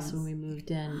nice our house things. when we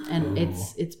moved in, and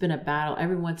it's been a battle.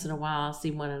 Every once in a while, I'll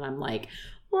see one, and I'm like,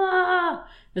 "Wow!"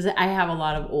 Because I have a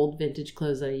lot of old vintage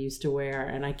clothes that I used to wear,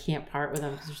 and I can't part with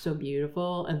them because they're so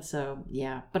beautiful. And so,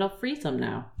 yeah, but I'll freeze them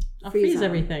now. I'll freeze them.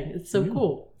 everything. It's so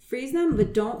cool. Freeze them,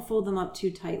 but don't fold them up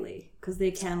too tightly, because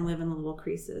they can live in the little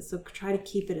creases. So try to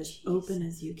keep it as open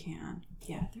as you can.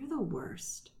 Yeah, they're the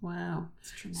worst. Wow.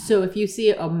 It's traumatic. So if you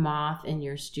see a moth in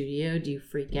your studio, do you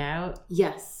freak out?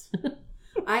 Yes.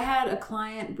 I had a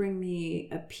client bring me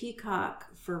a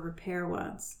peacock for repair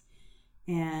once.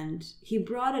 And he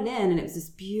brought it in, and it was this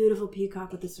beautiful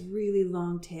peacock with this really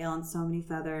long tail and so many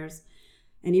feathers.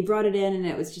 And he brought it in, and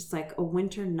it was just like a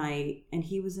winter night, and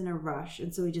he was in a rush.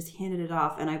 And so he just handed it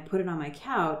off, and I put it on my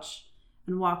couch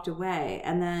and walked away.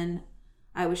 And then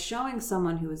I was showing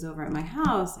someone who was over at my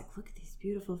house, like, look at these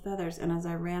beautiful feathers. And as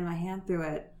I ran my hand through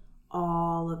it,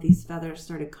 all of these feathers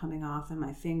started coming off in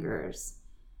my fingers.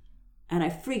 And I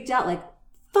freaked out, like,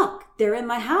 fuck, they're in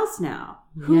my house now.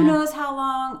 Who knows how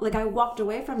long? Like, I walked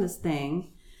away from this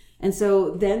thing, And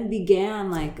so then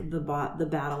began like the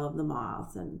battle of the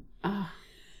moths, and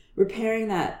repairing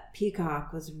that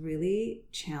peacock was really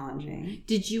challenging.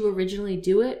 Did you originally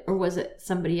do it, or was it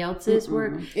somebody else's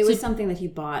work? It was something that he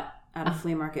bought at a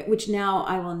flea market, which now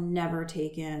I will never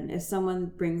take in. If someone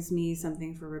brings me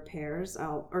something for repairs,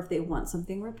 or if they want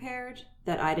something repaired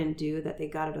that I didn't do, that they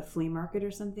got at a flea market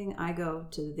or something, I go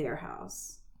to their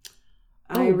house.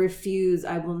 I refuse.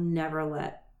 I will never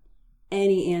let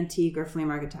any antique or flea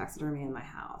market taxidermy in my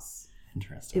house.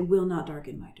 Interesting. It will not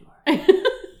darken my door.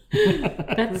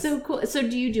 That's so cool. So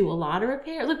do you do a lot of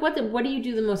repair? Like what do you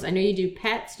do the most? I know you do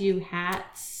pets, you do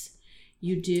hats,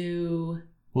 you do...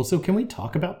 Well, so can we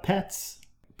talk about pets?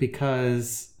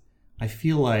 Because I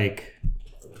feel like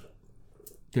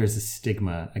there's a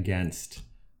stigma against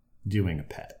doing a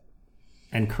pet.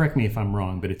 And correct me if I'm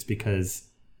wrong, but it's because,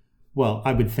 well,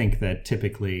 I would think that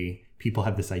typically people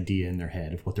have this idea in their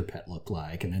head of what their pet looked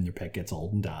like, and then their pet gets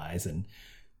old and dies. And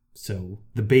so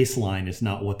the baseline is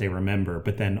not what they remember,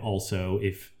 but then also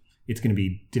if it's going to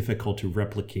be difficult to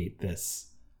replicate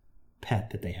this pet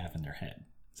that they have in their head.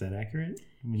 Is that accurate?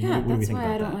 I mean, Yeah, what do we that's think why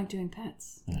about I don't that? like doing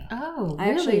pets. Yeah. Oh, I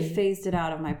actually really? phased it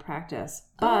out of my practice,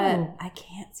 but I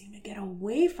can't seem to get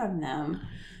away from them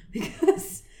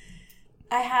because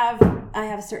I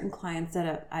have certain clients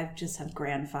that I just have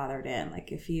grandfathered in.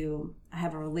 Like I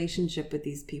have a relationship with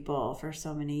these people for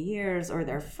so many years, or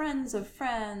they're friends of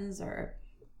friends, or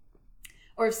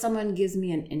if someone gives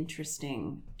me an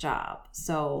interesting job.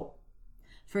 So,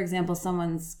 for example,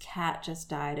 someone's cat just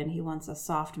died and he wants a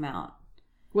soft mount.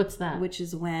 What's that? Which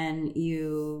is when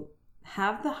you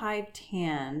have the hide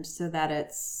tanned so that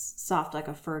it's soft like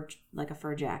a fur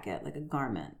jacket, like a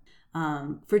garment.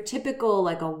 For typical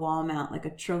like a wall mount, like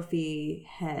a trophy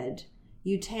head,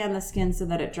 you tan the skin so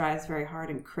that it dries very hard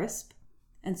and crisp.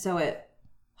 And so it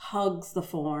hugs the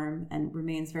form and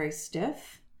remains very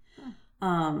stiff.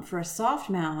 For a soft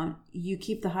mount, you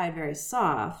keep the hide very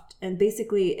soft, and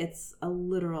basically it's a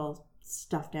literal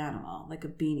stuffed animal, like a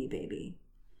Beanie Baby.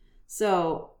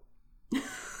 So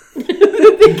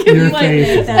Your make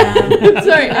face.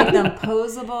 them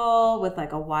posable with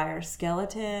like a wire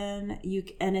skeleton.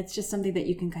 And it's just something that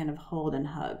you can kind of hold and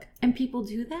hug. And people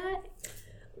do that?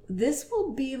 This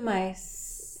will be my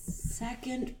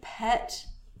second pet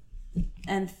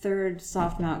and third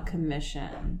soft mount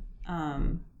commission.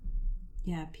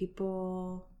 Yeah,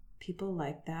 people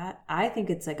like that. I think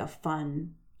it's like a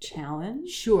fun challenge.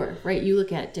 Sure, right? You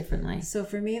look at it differently. So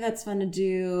for me, that's fun to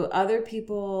do. Other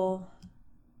people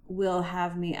will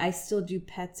have me. I still do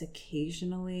pets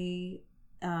occasionally.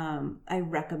 I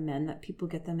recommend that people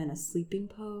get them in a sleeping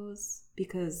pose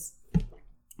because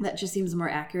that just seems more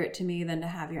accurate to me than to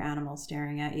have your animal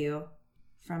staring at you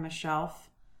from a shelf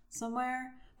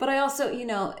somewhere. But I also,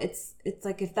 it's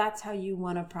like if that's how you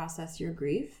want to process your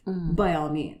grief, by all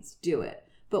means, do it.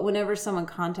 But whenever someone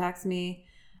contacts me,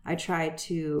 I try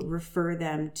to refer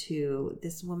them to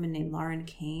this woman named Lauren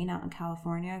Kane out in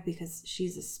California because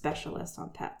she's a specialist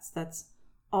on pets. That's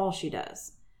all she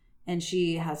does. And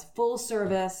she has full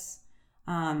service,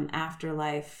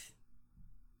 afterlife,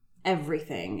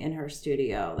 everything in her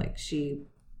studio. Like she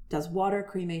does water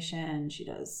cremation. She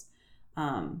does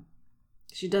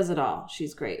it all.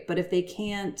 She's great. But if they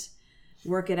can't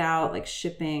work it out, like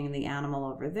shipping the animal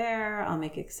over there, I'll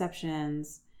make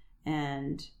exceptions.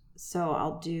 And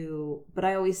so but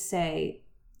I always say,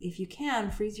 if you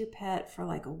can, freeze your pet for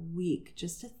like a week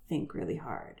just to think really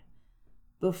hard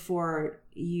before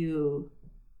you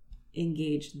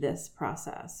engage this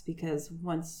process. Because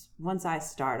once I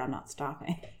start, I'm not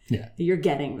stopping. Yeah. You're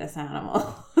getting this animal.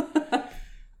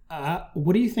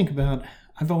 What do you think about,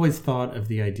 I've always thought of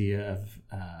the idea of,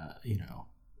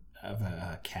 of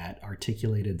a cat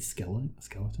articulated skeleton.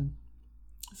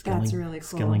 That's really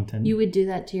cool. Skellington. You would do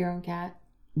that to your own cat?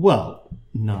 Well,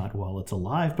 not while it's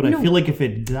alive, but I feel like if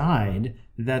it died,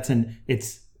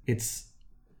 it's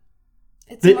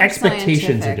the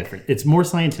expectations are different. It's more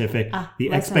scientific.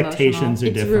 The expectations are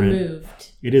it's different.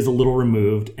 Removed. It is a little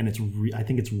removed, and I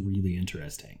think it's really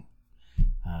interesting.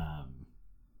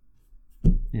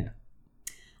 Yeah.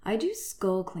 I do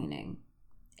skull cleaning.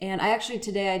 And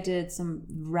today I did some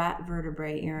rat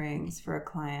vertebrae earrings for a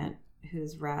client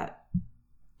whose rat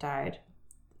died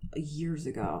years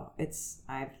ago.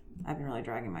 I've been really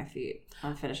dragging my feet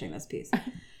on finishing this piece.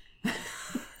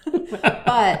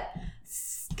 But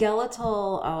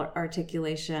skeletal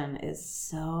articulation is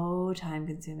so time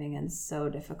consuming and so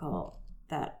difficult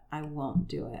that I won't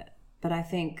do it. But I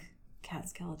think cat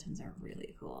skeletons are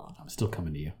really cool. I'm still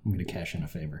coming to you. I'm going to cash in a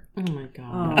favor. Oh my Oh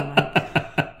God. my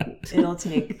God. It'll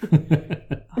take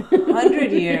 100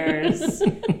 100 years,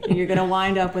 you're going to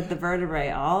wind up with the vertebrae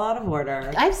all out of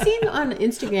order. I've seen on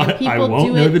Instagram people I won't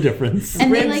do know it. the difference.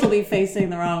 And they Ribs will be facing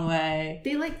the wrong way.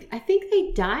 They I think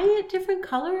they dye it different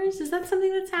colors. Is that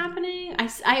something that's happening?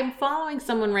 I'm following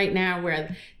someone right now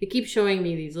where they keep showing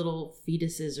me these little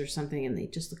fetuses or something, and they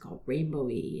just look all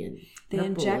rainbowy and They purpley.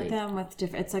 inject them with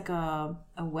different, it's like a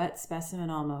wet specimen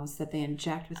almost that they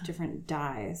inject with different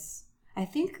dyes. I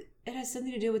think it has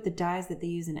something to do with the dyes that they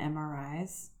use in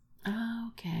MRIs. Oh,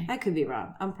 okay. I could be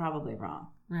wrong. I'm probably wrong.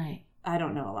 Right. I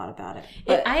don't know a lot about it.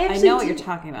 But I I actually know what didn't- you're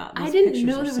talking about. I Those didn't pictures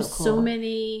know are there was cool. so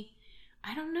many.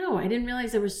 I don't know. I didn't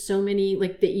realize there was so many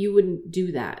that you wouldn't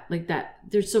do that. That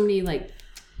there's so many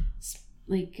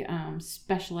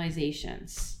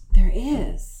specializations. There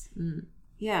is. Mm.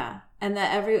 Yeah. And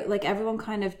that everyone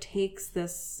kind of takes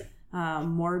this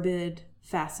morbid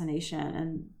fascination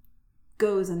and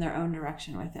goes in their own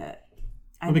direction with it.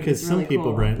 I Well, think because it's some really people,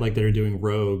 cool. right, like that are doing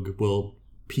Rogue, will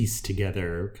piece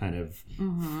together kind of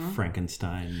Mm-hmm.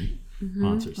 Frankenstein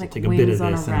monsters. Like Like take a bit of wings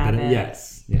on a this and a bit of rabbit.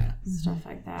 yes, yeah. Stuff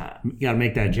like that. You got to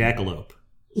make that jackalope.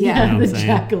 Yeah. You know what the I'm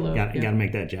saying? jackalope. Got yeah. to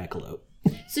make that jackalope.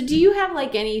 So do you have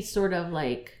any sort of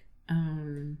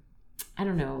I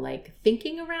don't know,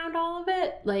 thinking around all of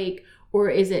it? Or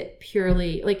is it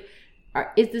purely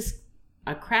is this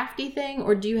a crafty thing,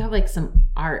 or do you have some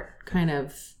art kind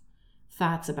of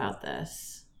thoughts about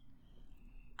this?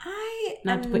 I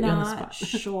Not am to put you on the not spot.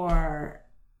 sure.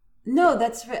 No,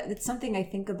 that's something I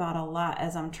think about a lot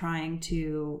as I'm trying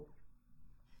to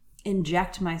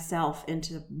inject myself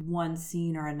into one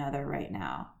scene or another right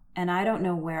now. And I don't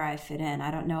know where I fit in. I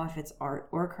don't know if it's art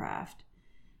or craft.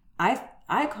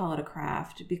 I call it a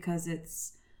craft because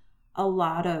it's a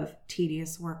lot of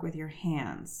tedious work with your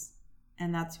hands.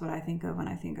 And that's what I think of when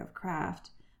I think of craft.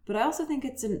 But I also think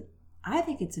it's an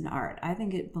art. I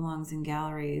think it belongs in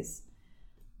galleries.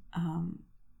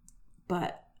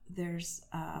 But there's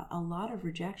a lot of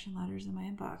rejection letters in my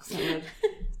inbox that would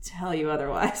tell you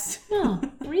otherwise. Oh,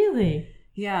 really?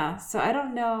 Yeah. So I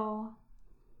don't know.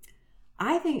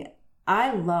 I think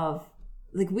I love,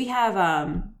 we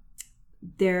have,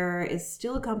 there is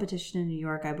still a competition in New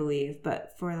York, I believe,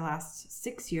 but for the last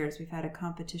 6 years, we've had a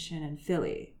competition in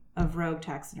Philly of rogue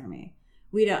taxidermy.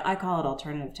 I call it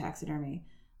alternative taxidermy.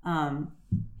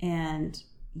 And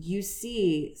you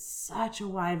see such a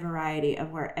wide variety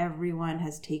of where everyone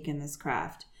has taken this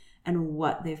craft and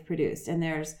what they've produced. And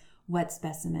there's wet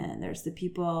specimen. There's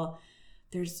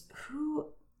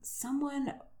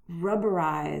someone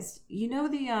rubberized,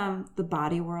 the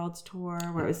Body Worlds tour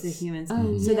where it was the humans.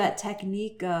 Oh, so yeah. that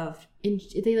technique of,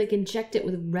 They inject it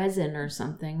with resin or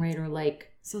something, right? Or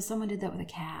so someone did that with a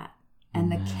cat,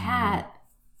 and the cat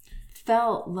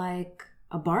felt like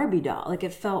a Barbie doll.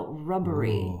 It felt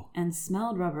rubbery Whoa. and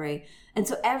smelled rubbery. And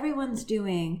so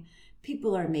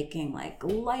people are making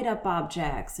light up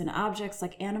objects and objects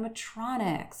like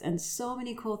animatronics and so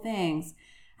many cool things.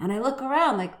 And I look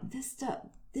around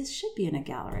this should be in a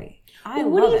gallery.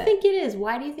 what do you think it is?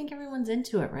 Why do you think everyone's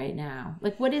into it right now?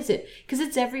 What is it? Because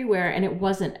it's everywhere, and it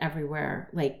wasn't everywhere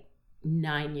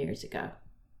 9 years ago.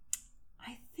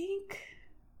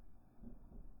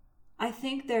 I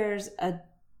think there's a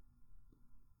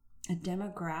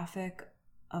demographic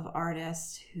of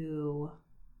artists who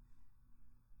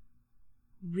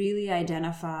really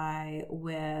identify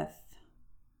with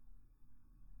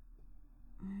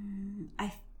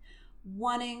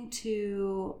wanting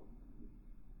to.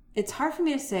 It's hard for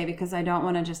me to say because I don't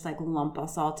want to just lump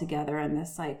us all together in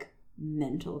this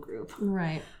mental group.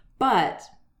 Right. But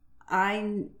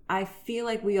I feel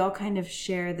like we all kind of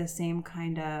share the same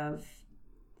kind of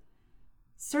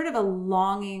sort of a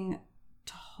longing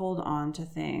to hold on to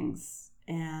things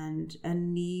and a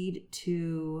need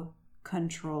to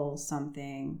control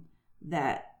something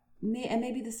that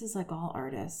maybe this is all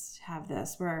artists have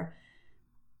this, where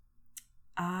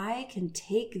I can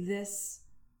take this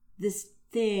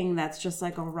thing that's just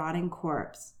like a rotting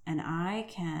corpse, and I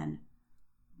can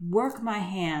work my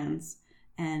hands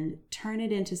and turn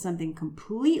it into something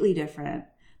completely different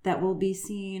that will be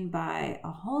seen by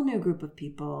a whole new group of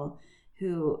people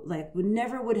who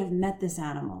would have met this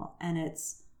animal, and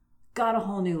it's got a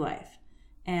whole new life.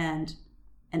 And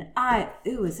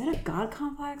is that a God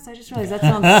complex? I just realized that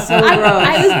sounds so gross.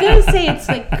 I was going to say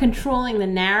it's controlling the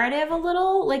narrative a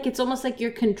little. It's almost like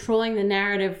you're controlling the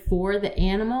narrative for the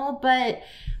animal, but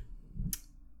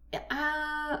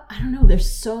I don't know. There's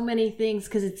so many things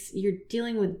because you're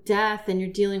dealing with death and you're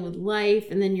dealing with life,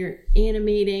 and then you're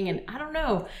animating, and I don't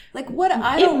know. It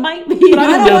might be. But I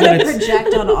don't know want that to it's-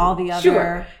 project on all the other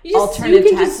Sure. alternative you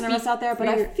can just taxidermists speak out there, but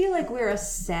for I your- feel like we're a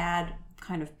sad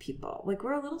kind of people.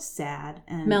 We're a little sad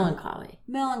and Melancholy.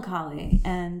 melancholy,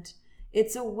 and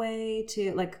it's a way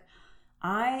to like,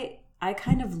 I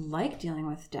kind of like dealing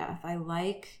with death. I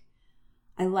like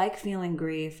feeling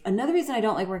grief. Another reason I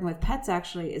don't like working with pets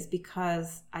actually is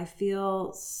because I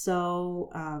feel so,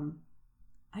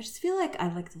 I just feel like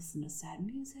I like to listen to sad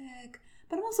music,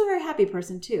 but I'm also a very happy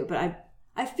person too. But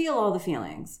I feel all the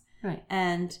feelings. Right.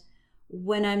 And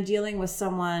when I'm dealing with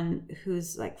someone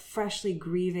who's like freshly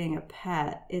grieving a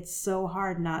pet, it's so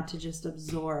hard not to just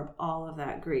absorb all of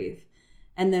that grief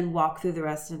and then walk through the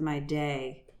rest of my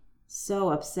day so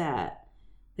upset.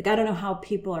 Like, I don't know how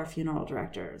people are funeral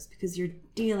directors because you're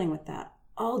dealing with that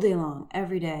all day long,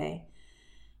 every day.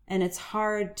 And it's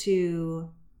hard to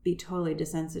be totally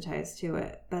desensitized to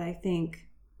it. But I think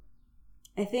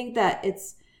that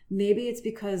maybe it's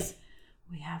because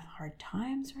we have hard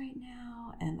times right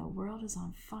now and the world is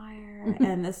on fire.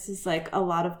 And this is like a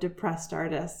lot of depressed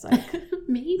artists. Like,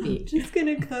 maybe. I'm just going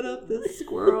to cut up this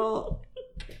squirrel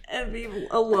and be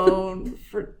alone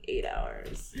for 8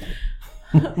 hours.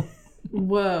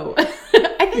 Whoa. I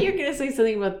thought you were going to say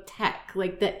something about tech,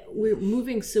 like that we're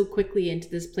moving so quickly into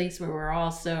this place where we're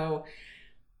all so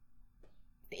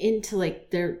into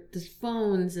like the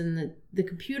phones and the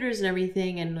computers and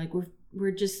everything. And like,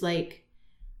 we're just like,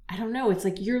 I don't know. It's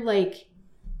like you're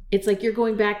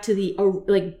going back to the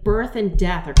like birth and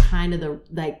death are kind of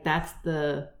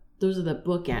those are the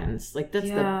bookends. Like that's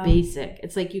the basic.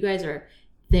 It's like you guys are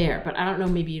there, but I don't know.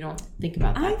 Maybe you don't think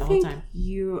about that the whole time.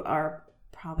 You are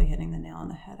probably hitting the nail on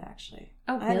the head, actually.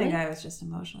 Oh, really? I think I was just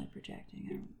emotionally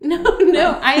projecting. No.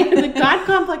 The God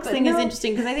complex thing is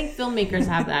interesting because I think filmmakers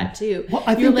have that too. Well,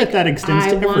 I think that extends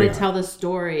to everyone. I want to tell the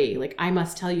story. Like, I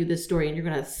must tell you this story, and you're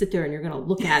going to sit there and you're going to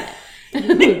look at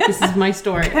it. This is my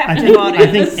story. I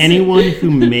think anyone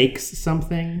who makes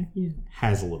something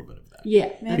has a little bit of that.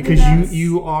 Yeah. Because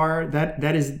you are,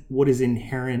 that is what is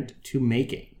inherent to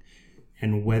making.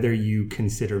 And whether you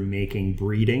consider making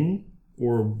breeding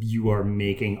or you are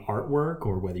making artwork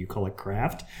or whether you call it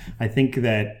craft, I think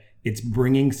that it's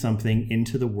bringing something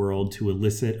into the world to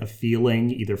elicit a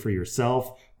feeling either for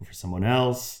yourself or for someone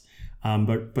else.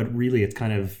 But really it's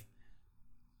kind of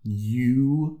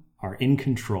you are in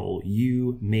control.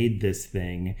 You made this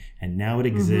thing and now it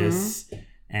exists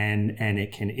and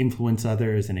it can influence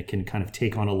others and it can kind of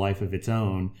take on a life of its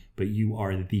own, but you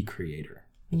are the creator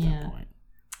at that point.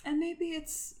 And maybe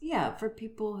it's, for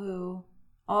people who,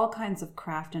 all kinds of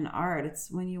craft and art,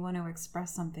 it's when you want to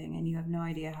express something and you have no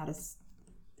idea how to,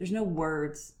 there's no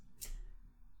words.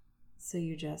 So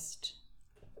you just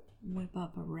whip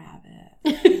up a rabbit.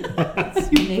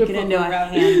 Make it into a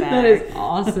handbag. That is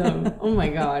awesome. Oh my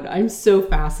God. I'm so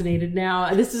fascinated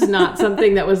now. This is not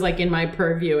something that was like in my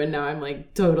purview and now I'm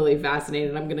like totally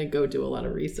fascinated. I'm going to go do a lot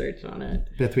of research on it.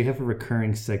 Beth, we have a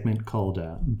recurring segment called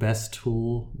Best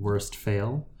Tool, Worst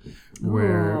Fail,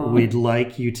 where we'd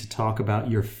like you to talk about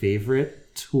your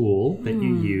favorite tool that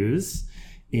you use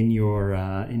in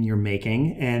your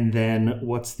making, and then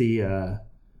what's the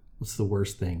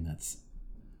worst thing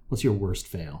what's your worst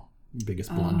fail? Your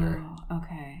biggest blunder? Oh,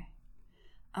 okay.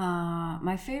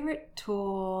 My favorite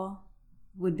tool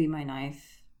would be my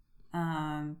knife.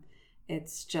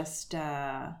 It's just,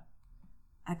 I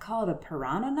call it a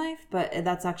piranha knife, but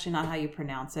that's actually not how you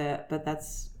pronounce it. But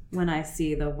that's when I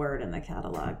see the word in the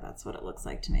catalog, that's what it looks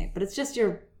like to me. But it's just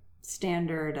your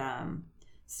standard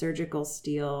surgical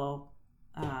steel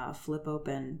flip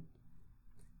open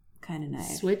kind of knife.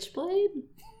 Switchblade?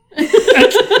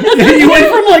 you went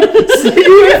from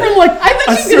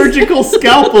a surgical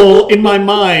scalpel in my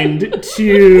mind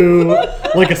to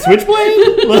like a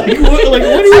switchblade. Like what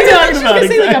are you talking about?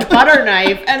 Exactly? Like a butter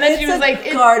knife, and then she was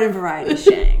like, garden variety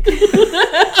shank.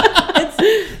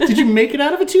 Did you make it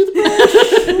out of a toothbrush?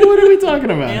 What are we talking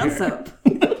about? And soap.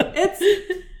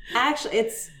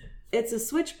 It's a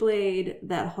switchblade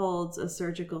that holds a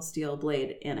surgical steel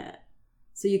blade in it,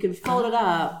 so you can fold it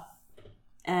up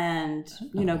and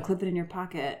clip it in your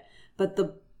pocket. But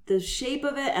the shape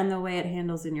of it and the way it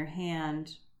handles in your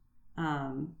hand,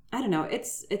 I don't know.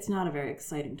 It's not a very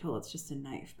exciting tool. It's just a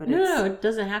knife. But no, it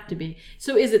doesn't have to be.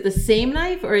 So is it the same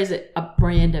knife or is it a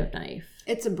brand of knife?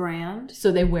 It's a brand.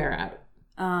 So they wear out.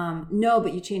 No,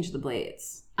 but you change the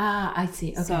blades. Ah, I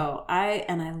see. Okay. So I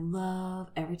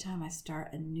love every time I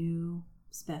start a new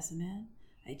specimen,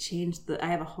 I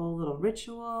have a whole little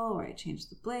ritual where I change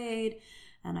the blade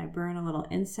and I burn a little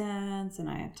incense and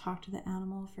I talk to the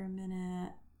animal for a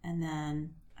minute and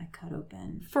then I cut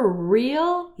open. For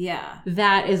real? Yeah.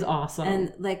 That is awesome.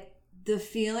 And like the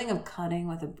feeling of cutting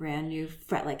with a brand new,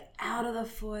 like out of the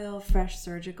foil, fresh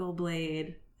surgical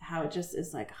blade, how it just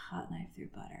is like a hot knife through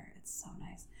butter. It's so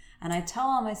nice. And I tell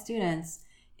all my students,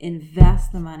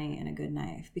 invest the money in a good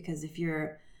knife, because if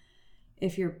you're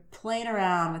if you're playing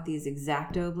around with these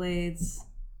X-Acto blades,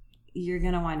 you're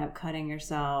going to wind up cutting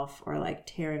yourself or like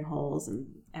tearing holes and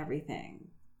everything.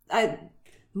 The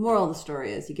moral of the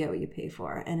story is you get what you pay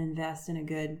for, and invest in a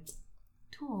good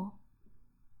tool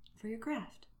for your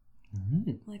craft.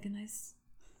 Right. Like a nice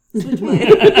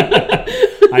switchblade.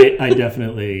 I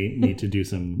definitely need to do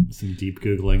some deep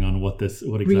Googling on what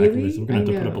exactly Really? this is. We're going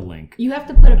to have to I put know. up a link. You have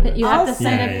to put you have to I'll send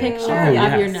send a you- picture Oh, of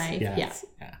yes, your knife. yes,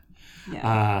 Yeah.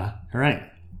 yeah. All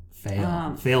right.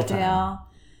 Fail time.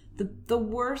 The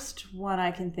worst one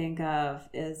I can think of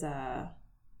is I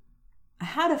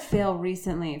had a fail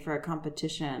recently for a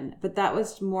competition, but that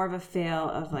was more of a fail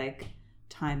of like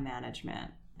time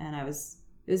management. And it was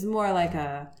more like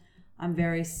I'm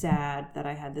very sad that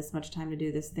I had this much time to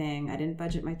do this thing. I didn't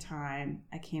budget my time.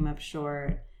 I came up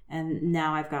short. And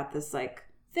now I've got this like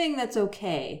thing that's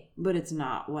okay, but it's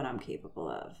not what I'm capable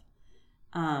of.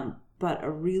 But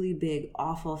a really big,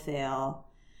 awful fail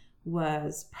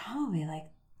was probably like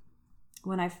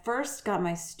when I first got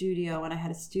my studio, when I had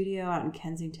a studio out in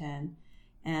Kensington,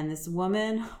 and this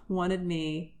woman wanted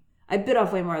me, I bit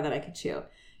off way more than I could chew.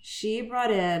 She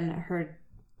brought in her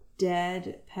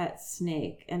dead pet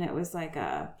snake, and it was like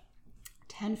a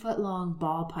 10-foot long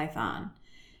ball python.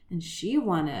 And she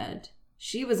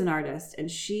was an artist, and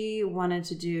she wanted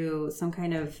to do some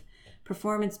kind of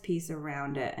performance piece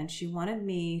around it. And she wanted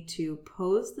me to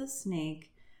pose the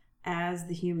snake as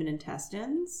the human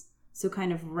intestines. So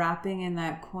kind of wrapping in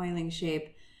that coiling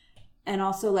shape, and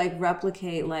also like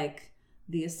replicate like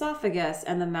the esophagus,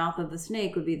 and the mouth of the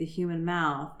snake would be the human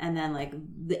mouth. And then like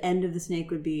the end of the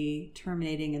snake would be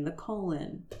terminating in the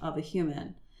colon of a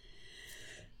human.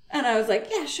 And I was like,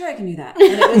 yeah, sure, I can do that.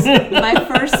 And it was my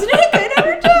first snake I'd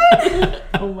ever done.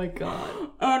 Oh my God.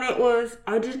 And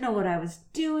I didn't know what I was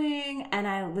doing. And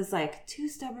I was like too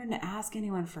stubborn to ask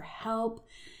anyone for help.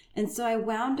 And so I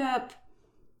wound up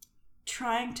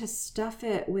trying to stuff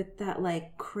it with that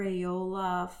like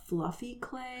Crayola fluffy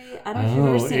clay. I don't know if you've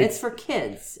ever seen it. It's for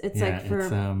kids. It's like for...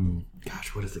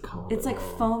 gosh, what is it called? It's like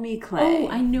foamy clay. Oh,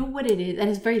 I know what it is. And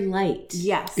it's very light.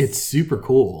 Yes. It's super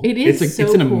cool. It is It's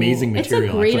so an cool. amazing material.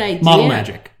 It's a great actually. idea. Model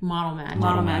magic. Model magic.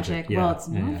 Model magic. yeah. Well, it's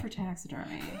known Yeah. for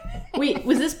taxidermy. Wait,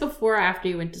 was this before or after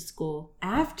you went to school?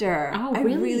 After. Oh, I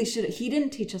really? really should. He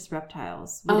didn't teach us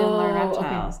reptiles. We didn't learn Oh, okay.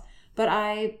 reptiles. But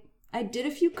I did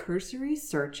a few cursory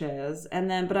searches,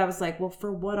 but I was like, well,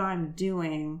 for what I'm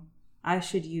doing, I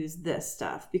should use this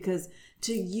stuff, because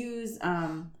to use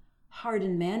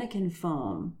hardened mannequin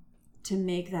foam to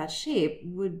make that shape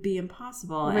would be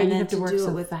impossible. Right, and you then have to work do so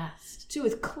it with fast.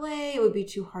 with clay, it would be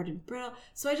too hard and brittle.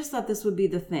 So I just thought this would be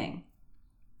the thing.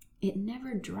 It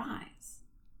never dries.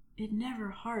 It never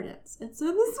hardens. And so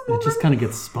this woman, It just kind of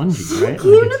gets spongy, right?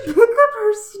 came to pick up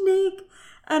her snake,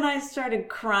 and I started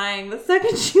crying the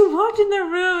second she walked in the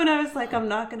room. And I was like, I'm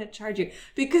not going to charge you,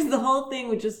 because the whole thing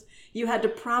would just, you had to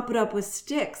prop it up with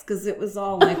sticks, because it was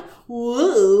all like,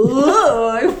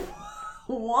 whoa,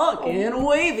 walking,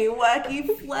 wavy, wacky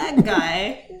flag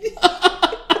guy.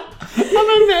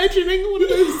 I'm imagining one of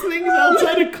those things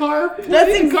outside a car.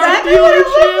 That's exactly what it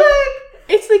looked like.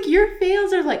 It's like your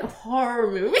fails are like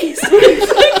horror movies.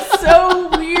 It's like so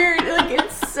weird. Like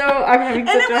it's so. I'm having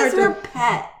such And a it hard was her time.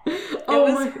 pet. Oh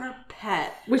It was my- her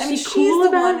pet. Was she she's cool the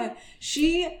about one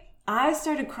who, I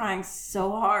started crying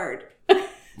so hard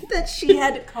that she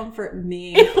had to comfort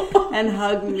me and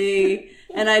hug me.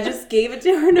 And I just gave it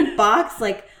to her in a box,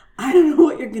 like, I don't know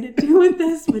what you're going to do with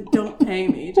this, but don't pay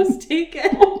me. Just take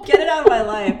it. Get it out of my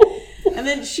life. And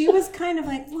then she was kind of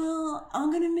like, well,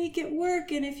 I'm going to make it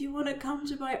work. And if you want to come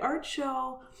to my art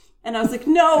show. And I was like,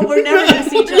 no, we're never going to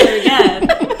see each other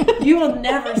again. You will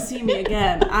never see me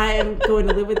again. I am going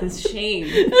to live with this shame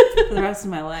for the rest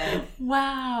of my life.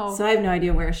 Wow. So I have no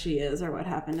idea where she is or what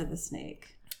happened to the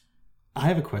snake. I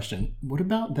have a question. What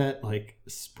about that, like,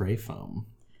 spray foam?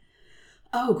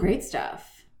 Oh, great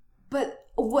stuff. But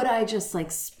would I just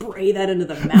like spray that into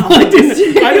the mouth? I'm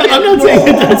not saying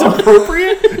that that's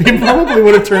appropriate. It probably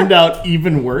would have turned out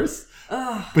even worse.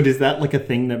 But is that like a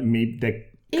thing that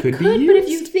It could could, be used? but if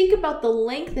you think about the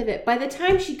length of it, by the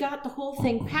time she got the whole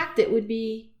thing packed, it would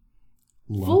be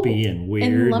lumpy full and weird.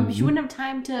 and lumpy. She wouldn't have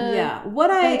time to. Yeah.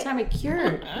 By the time it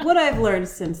cured. What I've learned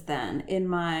since then in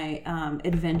my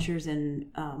adventures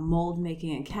in mold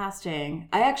making and casting,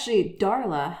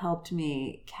 Darla helped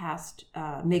me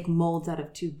make molds out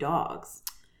of 2 dogs.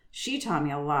 She taught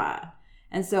me a lot.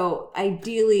 And so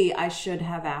ideally I should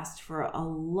have asked for a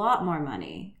lot more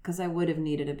money, because I would have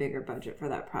needed a bigger budget for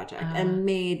that project, and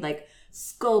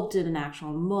sculpted an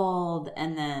actual mold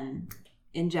and then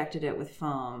injected it with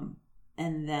foam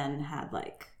and then had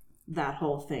like that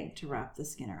whole thing to wrap the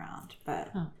skin around. But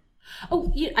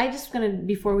Oh,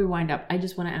 before we wind up, I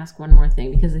just want to ask one more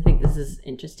thing because I think this is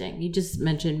interesting. You just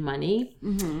mentioned money.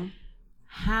 Mm-hmm.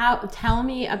 Tell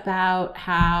me about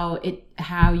how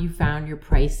you found your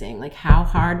pricing. Like, how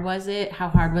hard was it? How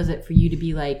hard was it for you to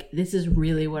be like, this is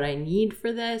really what I need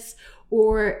for this?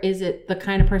 Or is it the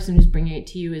kind of person who's bringing it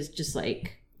to you is just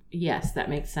like, yes, that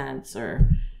makes sense? Or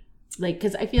like,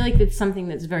 because I feel like it's something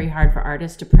that's very hard for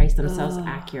artists to price themselves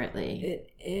accurately.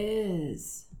 It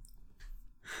is.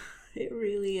 It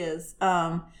really is.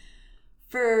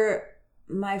 For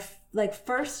my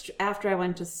first, after I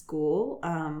went to school,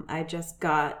 I just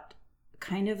got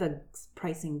kind of a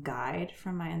pricing guide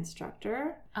from my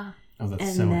instructor. Oh,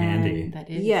 that's so handy. That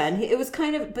is. Yeah, and it was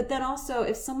kind of, but then also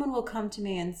if someone will come to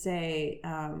me and say,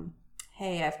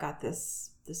 hey, I've got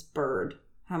this bird,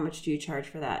 how much do you charge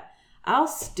for that? I'll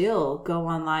still go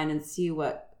online and see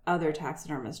what other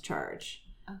taxidermists charge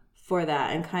for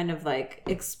that and kind of like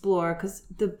explore, because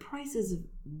the prices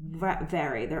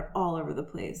vary. They're all over the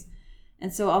place.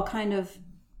 And so I'll take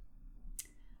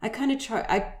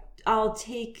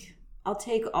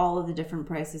all of the different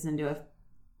prices into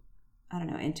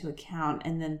account,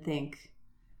 and then think,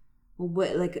 well,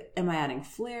 what, like, am I adding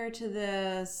flair to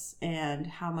this, and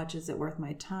how much is it worth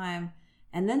my time?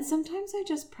 And then sometimes I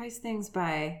just price things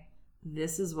by,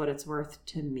 this is what it's worth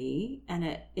to me, and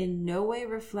it in no way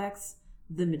reflects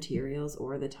the materials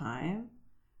or the time,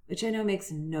 which I know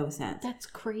makes no sense. That's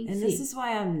crazy. And this is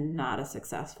why I'm not a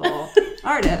successful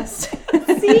artist.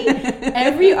 See,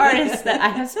 every artist that I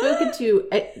have spoken to,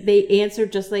 they answer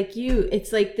just like you.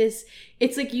 It's like this.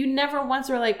 It's like you never once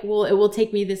were like, well, it will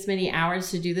take me this many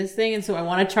hours to do this thing, and so I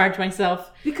want to charge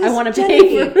myself. Because I want to Jenny,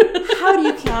 pay for. How do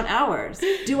you count hours?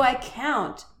 Do I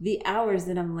count the hours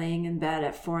that I'm laying in bed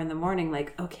at 4 a.m?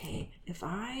 Like, okay, if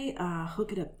I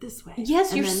hook it up this way,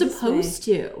 yes, you're supposed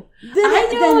to.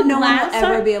 Then no one will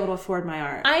ever be able to afford my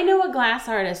art. I know a glass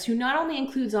artist who not only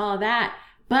includes all of that,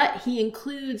 but he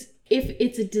includes, if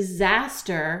it's a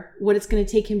disaster, what it's going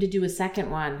to take him to do a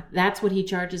second one. That's what he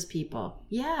charges people.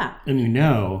 Yeah. And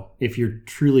if you're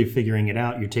truly figuring it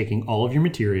out, you're taking all of your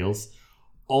materials,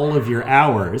 all of your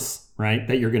hours, right,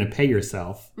 that you're going to pay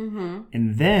yourself. Mm-hmm.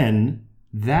 And then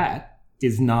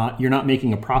you're not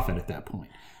making a profit at that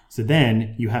point. So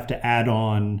then you have to add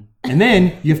on, and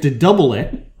then you have to double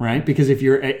it, right? Because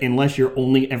unless you're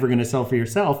only ever going to sell for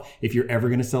yourself, if you're ever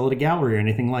going to sell at a gallery or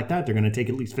anything like that, they're going to take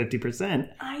at least 50%,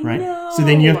 right? Know. So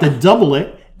then you have to double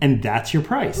it, and that's your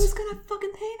price. Who's going to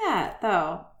fucking pay that,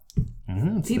 though? I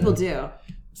don't know. People do.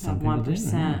 Some people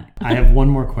 1%. I have one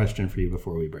more question for you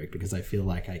before we break, because I feel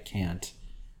like I can't,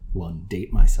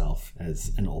 date myself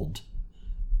as an old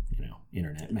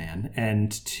internet man,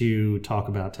 and to talk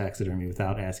about taxidermy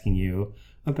without asking you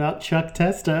about Chuck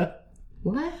Testa.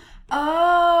 What?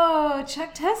 Oh,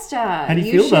 Chuck Testa. How do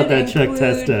you feel about that, Chuck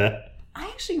Testa? I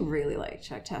actually really like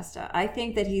Chuck Testa. I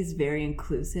think that he's very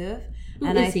inclusive. Who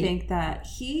is he? Think that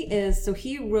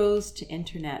he rose to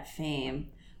internet fame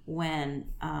when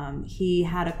he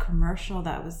had a commercial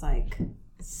that was like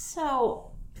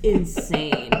so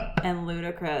insane and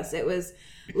ludicrous. It was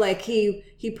like he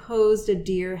posed a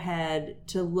deer head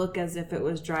to look as if it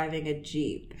was driving a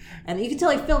Jeep, and you could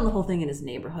tell he filmed the whole thing in his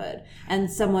neighborhood, and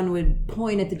someone would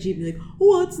point at the Jeep and be like,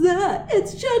 what's that?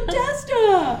 It's Chuck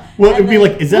Testa. Well, it'd be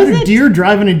like, is that a deer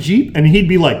driving a Jeep? And he'd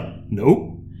be like,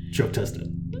 nope, Chuck Testa.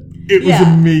 It was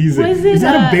amazing. Is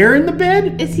that a bear in the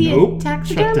bed? Is he a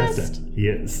taxidermist? Chuck Testa. He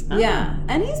is. Yeah,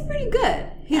 and he's pretty good.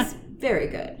 He's very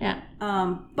good. Yeah.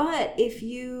 But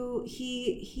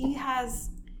he has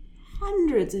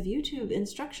hundreds of YouTube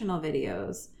instructional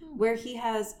videos where he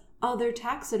has other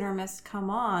taxidermists come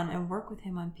on and work with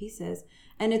him on pieces.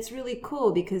 And it's really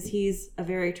cool because he's a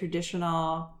very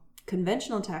traditional,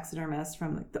 conventional taxidermist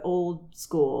from like the old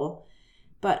school.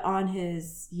 But on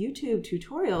his YouTube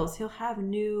tutorials, he'll have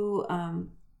new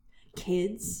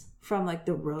kids from like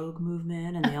the Rogue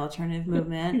movement and the alternative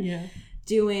movement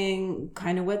doing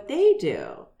kind of what they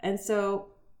do. And so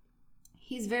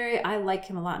I like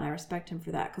him a lot, and I respect him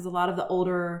for that, because a lot of the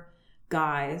older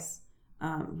guys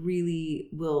really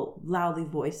will loudly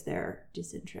voice their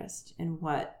disinterest in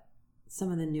what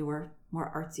some of the newer, more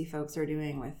artsy folks are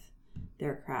doing with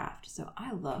their craft. So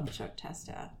I love Chuck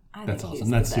Testa. That's awesome.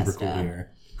 That's super cool to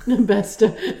hear. Best.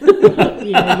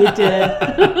 Yeah, you did.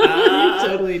 You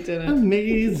totally did it.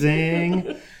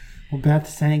 Amazing. Well,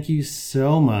 Beth, thank you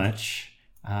so much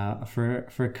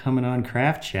for coming on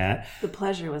Craft Chat. The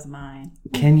pleasure was mine.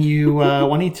 Can you why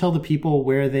don't you tell the people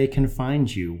where they can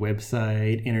find you?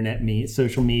 Website, internet,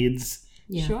 social medias?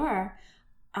 Yeah. Sure.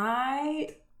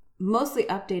 I mostly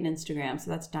update Instagram,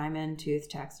 so that's Diamond Tooth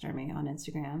Taxidermy on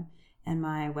Instagram, and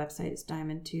my website is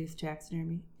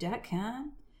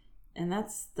diamondtoothtaxidermy.com. And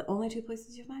that's the only two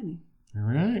places you'll find me. All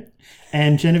right.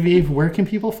 And Genevieve, where can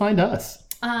people find us?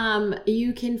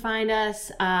 You can find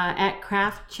us at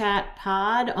Craft Chat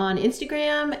Pod on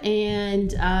Instagram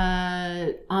and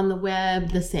on the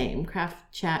web the same,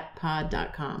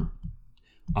 craftchatpod.com.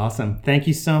 Awesome. Thank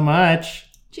you so much.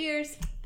 Cheers.